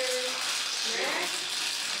 Danger. Yes.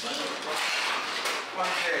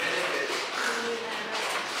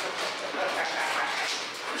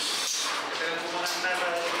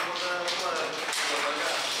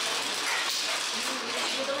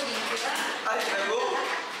 Ay, nago!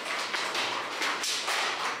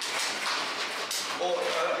 Oh,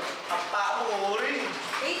 ang paa mo, rin.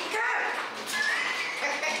 Wait ka!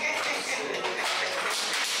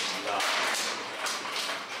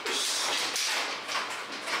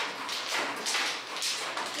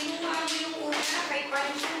 Kinuha mo yung una kay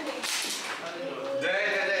Pansin eh.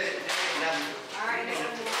 Ay,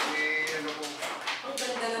 ang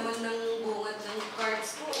ganda naman ng bungad ng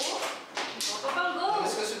cards ko, oh. Kapag go!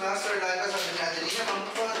 Namiss ko si Master Laika, sabi ni Adelina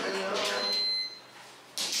Mamukod. Hello.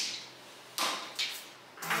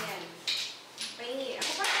 Ayan.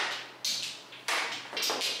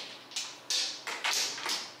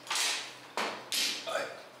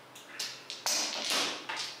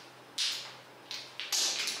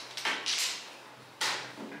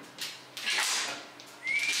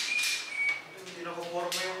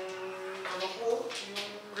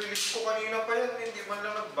 kanina pa yan, hindi man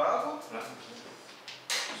lang nagbago.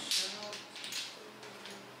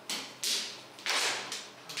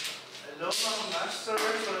 Hello mga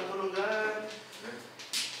masters, walang bulugan.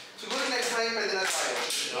 Siguro next time pwede na tayo.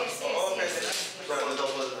 Oo, pwede na.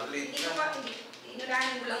 Double na. Hindi ko pa,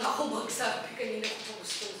 inunahin mo lang ako magsabi kanina ko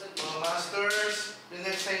gusto sa Mga masters, yung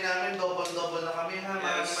next time namin, double na kami ha.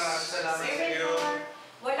 Maraming salamat sa iyo.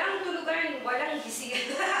 Walang tulugan, walang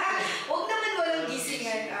gisingan. Huwag naman walang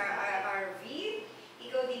gisingan, RV.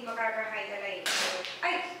 Ikaw din makaka-high-alay.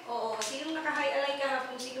 Ay, oo, sinong naka-high-alay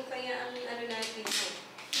kahapon? Sino kaya ang ano natin mo?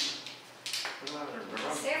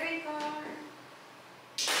 7 car.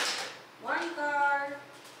 1 car.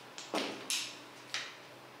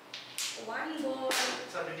 1 ball.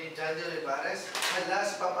 Sabi ni Jandy Olivares, hala,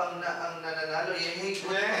 si Papang na ang nananalo. Yehey,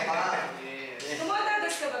 good pa. Yes.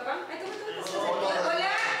 Tumatagas ka ba, Pang? Ay, tumatagas ka.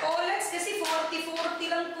 Wala. Olats kasi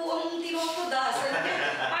 40-40 lang po ang tinutudasan niya.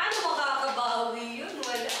 Paano makakabawi yun?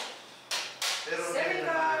 Wala. Pero 7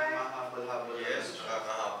 car. mahabal-habal. Yes,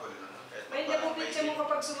 kakahapon lang. May napupicture mo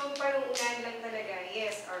kapag sumampalungan lang talaga.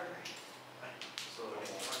 Yes or no? Sorry.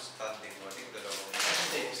 Standing mo, hindi dalawang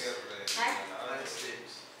Six. Ha?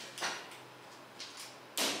 6.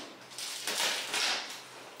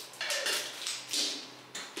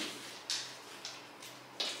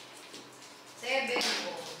 7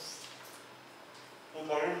 balls.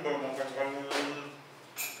 Umaroon ba makakang yung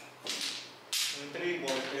 3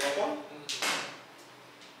 balls kaya po?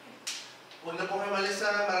 Huwag na po kayo malisa.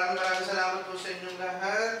 Maraming salamat po sa inyong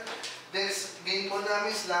lahat. Next game po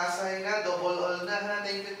namin is Lasay na. Double all na ha.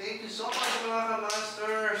 Thank you so much mga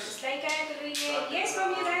ka-masters. Slide ka na tuloy niya. Yes,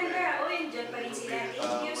 Ma'am Yolanda. O, andyan pa rin sila.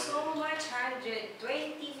 Thank you so much. 120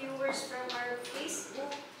 viewers from our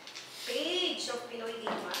Facebook page of Pinoy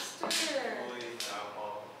Game Master. Uy,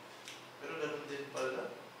 ako. Pero ganun din pala.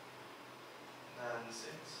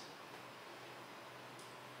 Nonsense.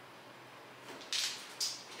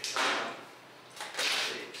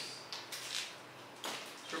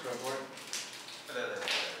 Super boy. Alala.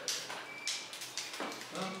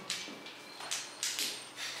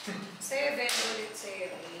 7 ulit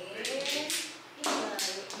 7.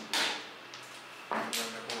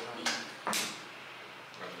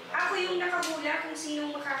 Ako yung nakahula kung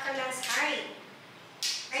sinong makakalas high.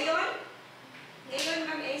 Ngayon? Ngayon,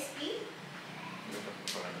 Ma'am SP?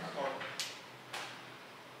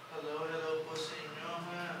 Hello po sa inyo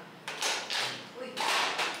ha. Uy,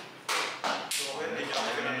 Okay, hindi niya ako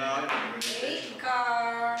pinanaan. 8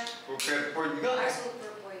 car. Super point nga. Ah,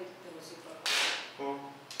 super point to si Papa. Oh.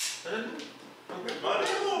 Ano? Mali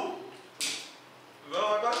mo!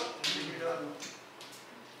 Diba, ba? Hindi na.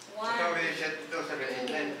 1, Ikaw may set ito sa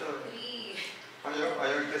ganyan ito. 3.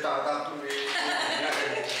 Ayaw ito tatatong eh.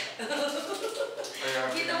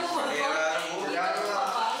 Kita mo ba? Nilaro. Kita mo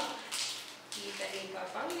Papang? Kita rin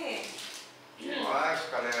Papang eh. Mas,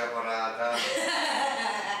 kalera parada.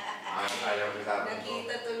 Ayaw kita.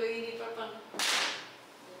 Nakita tuloy ni Papang.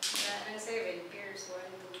 Ang 7 pairs, 1,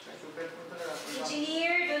 2, 3. Super point talaga.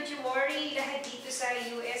 Engineer, don't you worry. Lahat dito sa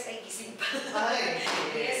US ay gising pa. Ay,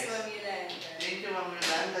 Yes, Ma'am Yolanda. Thank you, Ma'am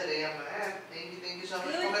Yolanda. Thank you so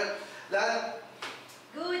much. Good. Lahat.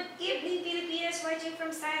 Good evening, Pilipinas, watching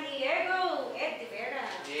from San Diego. Ed De Vera.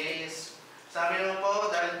 Yes. Sa amin naman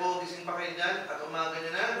po, dahil po gising pa kayo dyan at umaga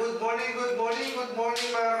nyo na. Good morning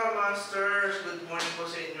mga ka-masters. Good morning po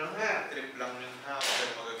sa inyo ha. Trip lang yun ha,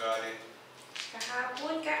 kaya magagalit.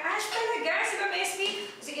 Kahapon ka. Talaga, si Ma'am SP.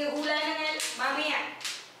 Sige, hula na nga. Mamaya.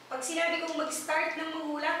 Pag sinabi kong mag-start ng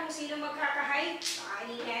maghula kung sino magkakahay,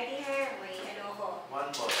 pakainin natin ha. May ano ako.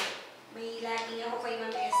 1 ball. May laging ako kay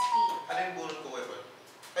Ma'am SP. Ano yung bunot ko kayo?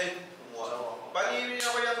 Ay, kumuha. So, Paniinin niya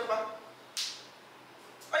ko yan pa.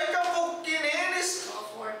 Ay, kapog kininis!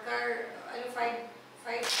 4 car. Ano, 5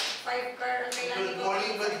 car ang kailangan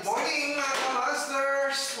good morning mga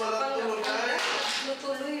ka-masters. Walang tulugan.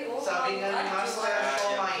 Tuloy, oh. Sabi nga ni Master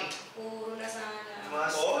Shomai. Puro na sana.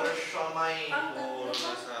 Master Shomai. Puro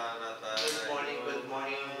na sa natin. Good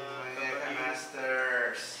morning mga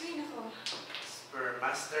ka-masters. Ay, nako.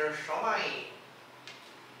 Master Shomai.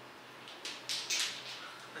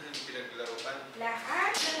 Pinaglaruan.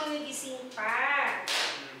 Lahat ng mga gising pa.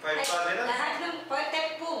 5 pa din na. Lahat ng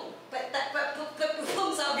patepong. Patepong,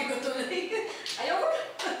 sabi ko tuloy. Ayoko na.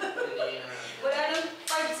 Wala nang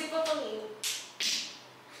 5 si Papang.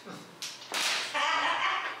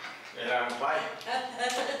 Kailangan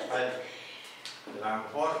 5. Kailangan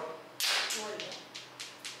 4. Wala.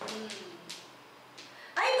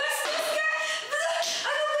 Ay, bastos ka!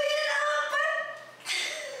 Ano ba yun ang apat?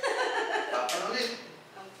 Papanulit.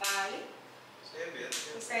 Ang pangit. 7.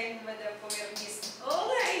 Sign Madam Pumermis. Oo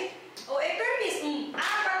nga eh. O, permis.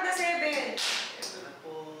 4 na 7.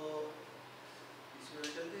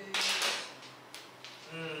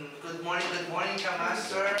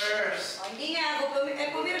 Masters. Oh, hindi nga,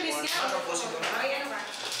 pumirmis nga. Okay, ano ka?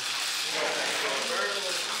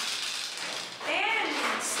 10.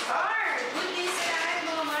 Start. Good din sa lahat,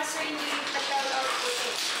 mga master, hindi tagal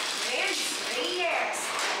output. Reyes.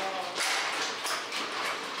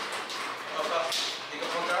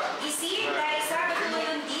 Isin, dahil sabi ko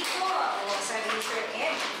ngayon dito. O, sabi ni Sir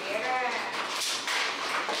Ed, Vera.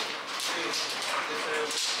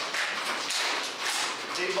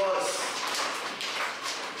 J-Boss.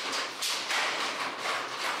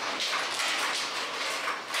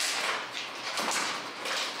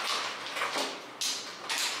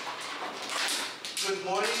 Good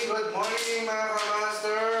morning mga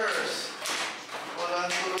ka-masters.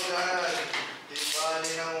 Walang tulugan. Di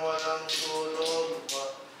bali ng walang tulog.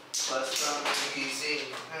 Basta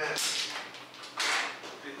magising.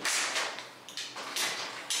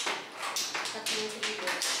 Tatlong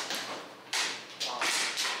tribos.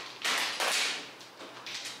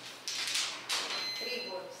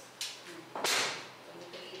 Tribos.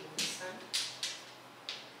 Tribos, ha?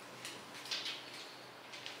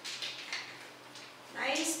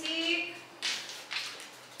 Nice stick.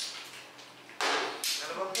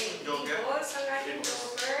 Ano ba? Okay, Joker? tribos ang ating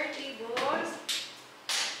joker. Tribos.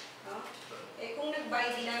 Oh. Eh, kung nag-buy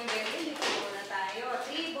din ang berry, hindi po muna tayo.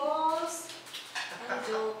 Tribos. Ang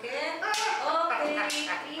joker. Okay,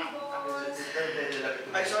 tribos.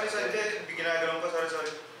 Ay, sorry. Ginagalaw ko.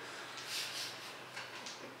 Sorry.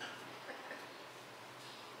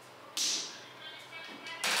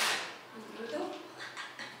 Ito?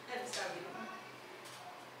 Ano sabi mo?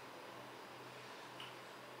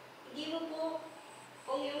 Hindi mo po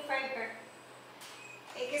kung yung 5 card.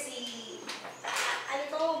 Eh kasi, ano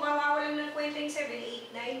to, mawawalan ng kwenta yung 7,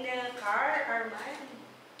 8, 9 na car, man.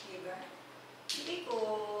 Diba? Hindi ko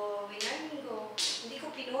winango. Hindi ko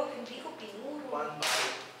pinuro.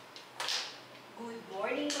 Good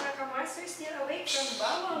morning mga ka-master, still awake from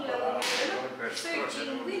bawang lawang. Sir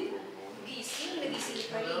Jinwin, nagising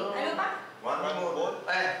pa rin. Ano pa? 1 ball?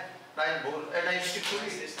 9 ball. 9 stick to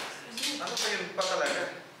it. Ano pa yun pa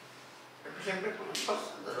talaga? Siyempre po,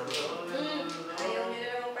 pas. Ayaw nyo na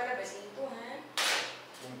naman palabasin ko, ha?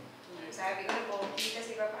 Sabi ko na po, kita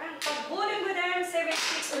si Papa, pagbulan mo na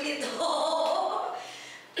 7-6 ulit.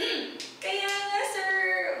 Kaya nga, Sir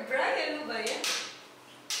Brian, ano ba yan?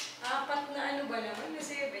 4 na ano ba naman na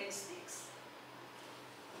 7-6?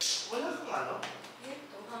 Wala kang ano?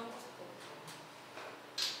 Ito, hangos ko.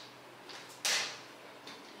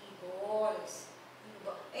 Balls. Ano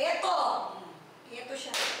ba? Ito! Ito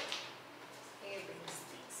siya.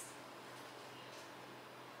 7-6.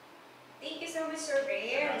 Thank you so much, Sir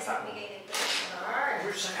Brian. Sa bigay ng 2 stars.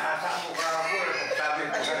 Sa kasa mo ka ako. Sabi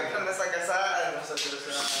ko sa Nasagasaan.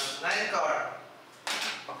 9 car.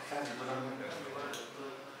 Sabi ko naman.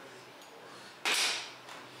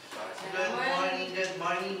 Good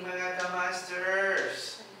morning mga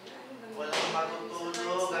ka-masters. Walang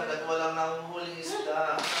matutulog hanggat walang nanguhuling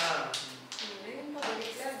isda. Ayun pa,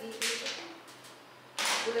 ulit lagi.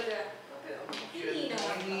 Bulaga. Hindi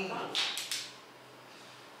naman.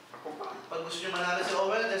 Ako pa. Pag gusto nyo manalo si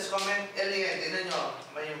Owel, just comment alien. Tignan nyo.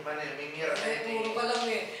 May mirror. Puro ka lang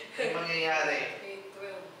eh. May mangyayari.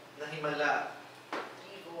 8-12. Na himala.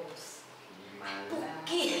 3 balls. Himala.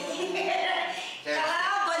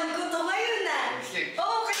 Kalaban ko to ngayon na. Six.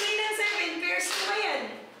 Oo, kanina 7 pairs ko ba yan?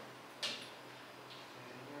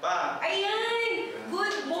 Pa! Ayan!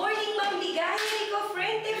 Good morning, Ma'am Ligaya Rico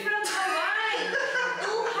Frente from Hawaii!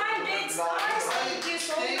 200 stars! Thank you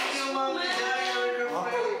so much! Thank you, Ma'am Ligaya Rico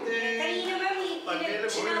Frente! Kanina,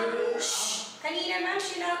 Ma'am, kanina, Ma'am,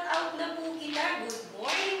 shinout out na po kita. Good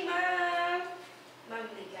morning, Ma'am! Ma'am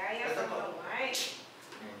Ligaya from Hawaii.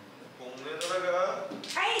 Kung na talaga.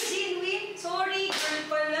 Ay, Jinwin! Sorry, girl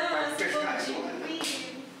pala. Si Ma'am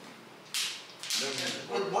Jinwin.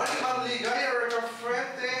 Good morning, Ma'am Ligaya Rico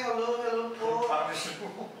Frente! Hello po! Pamis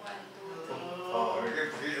mo. 1, 2, 3. Oo, okay,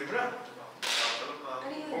 pagkita mo na. Ano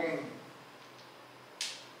yun? Kung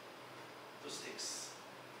 2 sticks.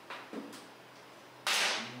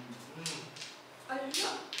 Ano?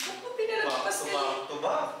 Ba't mo pinalagpas ka eh?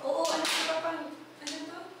 Tuba. Oo, ano ba pang... Ano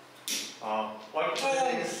to? one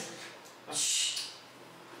things.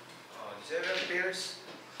 Oh, 7 pairs.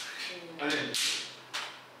 Alin?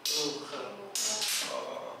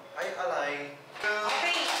 Ay, alay.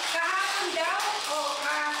 Okay, kahapon daw o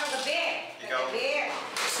kagabi? Ikaw. Kagabi.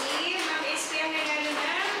 Si Ma'am SP ang nanalo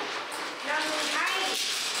ng high.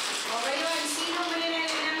 O ngayon, sino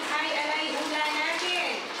mananalo ng high alay hula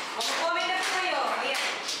natin? O comment na kayo.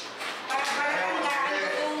 Ayan. Para tandaan ko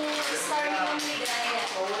itong star ni Ma'am Ligaya.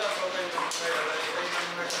 Wala pa kayo ng kaya alay. Ay,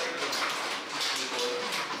 nang nasa ito.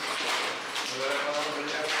 Wala pa ako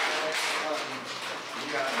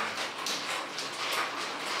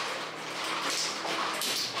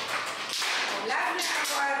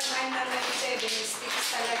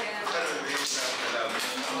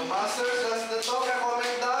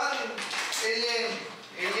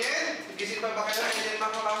Gising pa ba kayo? Alien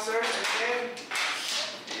mga ka-masters? Alien?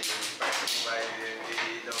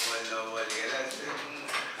 Lawal ka lang.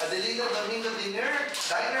 Adelina Domingo Diner,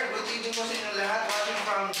 good evening po sa inyo lahat, watching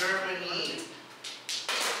from Germany.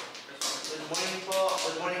 Good morning po,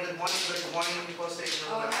 good morning po sa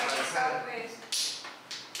inyo lahat.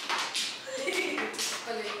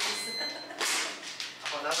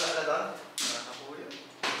 Ako na, wala na doon?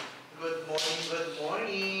 Good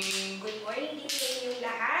morning. Good morning din sa inyong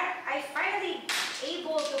lahat. I finally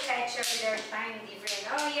able to catch up with our time difference.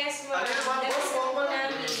 Oh yes, mga namin.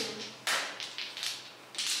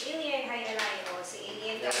 Alien, hi alay. Oh, si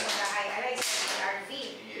Alien ka muna, hi alay. Si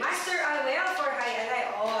RV. Master Alwell for hi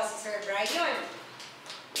alay. Oh, si Sir Brian.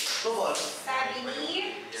 Sabi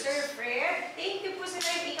ni Sir Fred, thank you po sa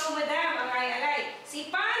live. Ikaw, madam, ang hi alay. Si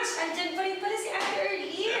Punch, andyan pa rin pala si Ate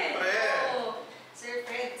Erlyn. Oh, Sir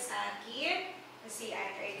Fred sa akin. Si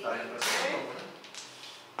Ate Erlyn.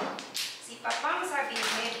 Si Papang, sabi ni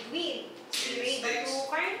Medwin. Si Ray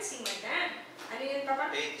Batukan, si madam. Ano yun, Papa?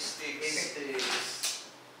 8 sticks.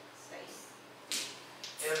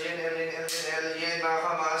 Alien, mga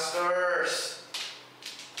ka-masters.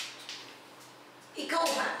 Ikaw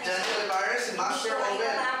ba? General Barres, si Master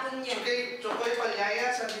Owen. Okay, Chokoy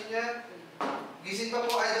Palyaya, sabi niya. Gising pa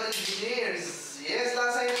po, idol engineers. Yes,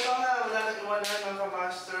 lasa yun pa nga. Wala nang iwanan, mga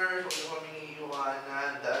ka-masters. Huwag kami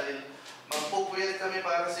iiwanan dahil magpupuyat kami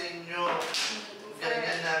para sa inyo.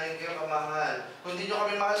 Ganyan namin kayo kamahal. Kung hindi nyo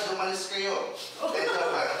kami mahal, dumalis kayo. Joke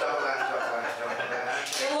lang.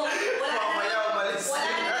 Mamaya umalis.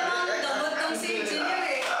 Wala na namang gamot ng si Engineer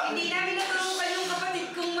eh. Hindi namin natulungan yung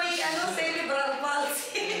kapatid kung may cerebral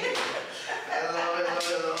palsy.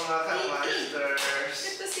 Hello, mga ka-masters.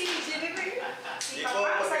 Ito si Engineer. Si Ikaw,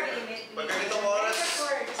 Papa, sabi ni Med. pag ganitong oras,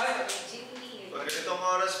 pag ganitong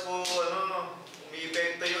oras po,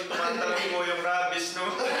 umi-epekto yung tumatalabi mo yung rabies, no?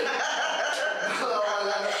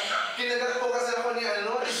 Kinagat po kasi ako ni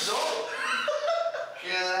Joe.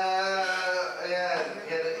 Kaya, ayan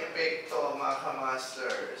ang epekto, mga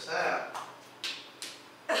ka-masters.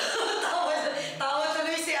 Tawa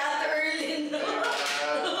tuloy si Ate Erlyn.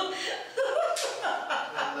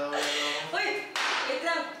 Hello. Uy, wait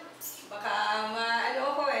lang. Baka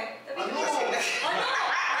ako eh. Ano?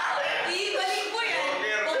 Ibalik mo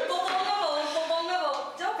yan. Pagpupong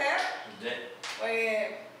ako. Joker? Hindi. Uy,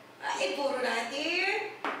 puro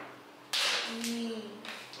natin.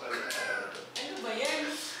 Ano ba yan?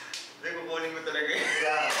 Hindi, kukunin ko talaga yun.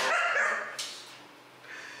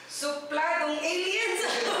 Supladong alien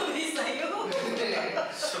sabi sa'yo.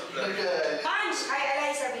 Punch! Ay,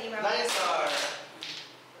 alay, sabi ni Mama. 9 star.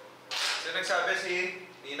 So, nagsabi si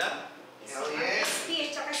Nina? Yes.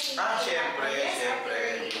 Tsaka si Siyempre.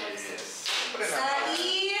 Sa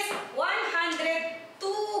is 100,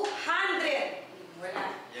 200.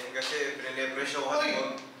 Wala. Yan kasi, pinelepresyohan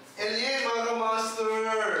ko. Alien, mga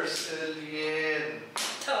ka-masters. Alien.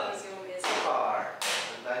 Tapos yung yes. Star.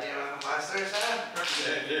 Tanda niya, mga ka-masters, ha?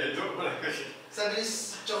 Sabi ni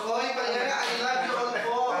Chokoy, Palyaya, I love you all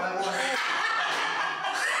po.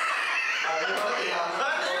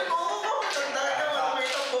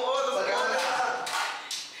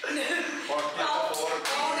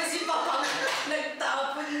 Ako na si Papa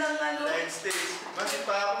nagtapon ng ano. 9 sticks. Mas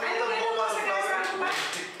pa ako. Ano sa kasama pa?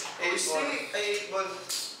 8 sticks. Ay, 8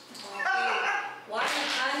 balls. Okay.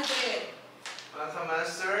 100. Mga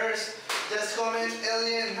ka-masters, just comment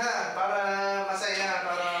Alien, ha? Para masaya,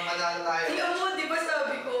 para manalo tayo. Tingnan mo, di ba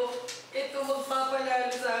sabi ko, ito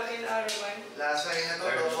magpapalalo sa akin, Arman. Last time na to,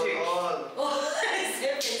 double all. Oh,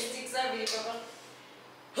 76 sabi ko pa.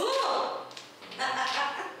 Huh!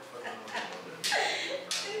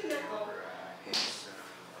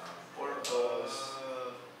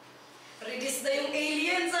 Release na yung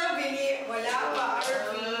alien, sabi ni. Wala pa,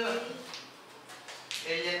 RP.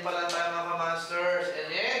 Alien pala tayo, mga ka-masters.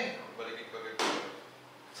 Alien? Balikin ko rin.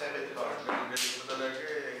 7 cards. Galing mo talaga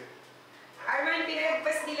eh. Arman,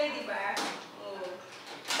 pinagpas nila, di ba? Oh.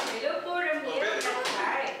 Hello po, Ramiro.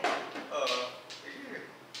 Hi. Oo.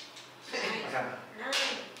 9.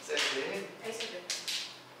 7. Ay, sabi.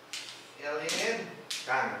 Alien?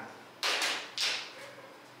 Kan.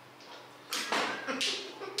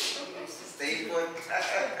 Stay put. Ano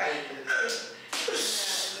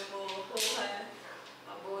mo ko, ha?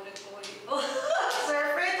 Mabunod mo ulit. Oh,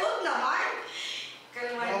 Sir Fred, huwag naman.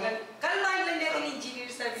 Kalmahan lang natin engineer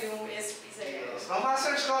sabi yung SP sa'yo. Mga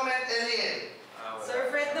masters, comment Alien. Sir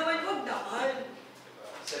Fred naman, huwag naman.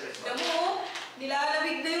 7 Alam mo,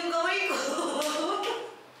 nilalamig na yung kamay ko.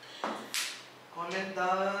 Comment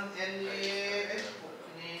down, Alien.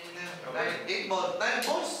 8 balls. 9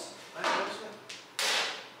 balls. 9 balls na.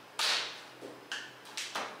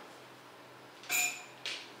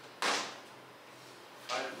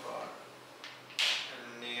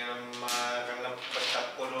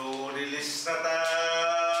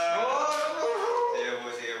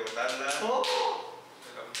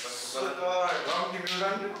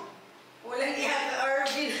 binulan nyo. Walang iya ka,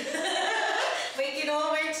 Arvin. May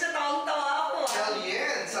kinomerge sa tawang-tawa ako.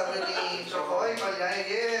 Alien, sabi ni Chokoy, Palyay,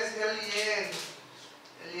 yes, alien.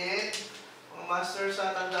 Alien, mga masters,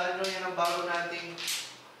 tandaan nyo, yan ang bago nating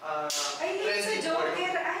Ay, late sa trending Joker.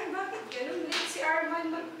 word. Ay, bakit ganun? Late si Arman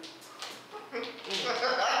mag...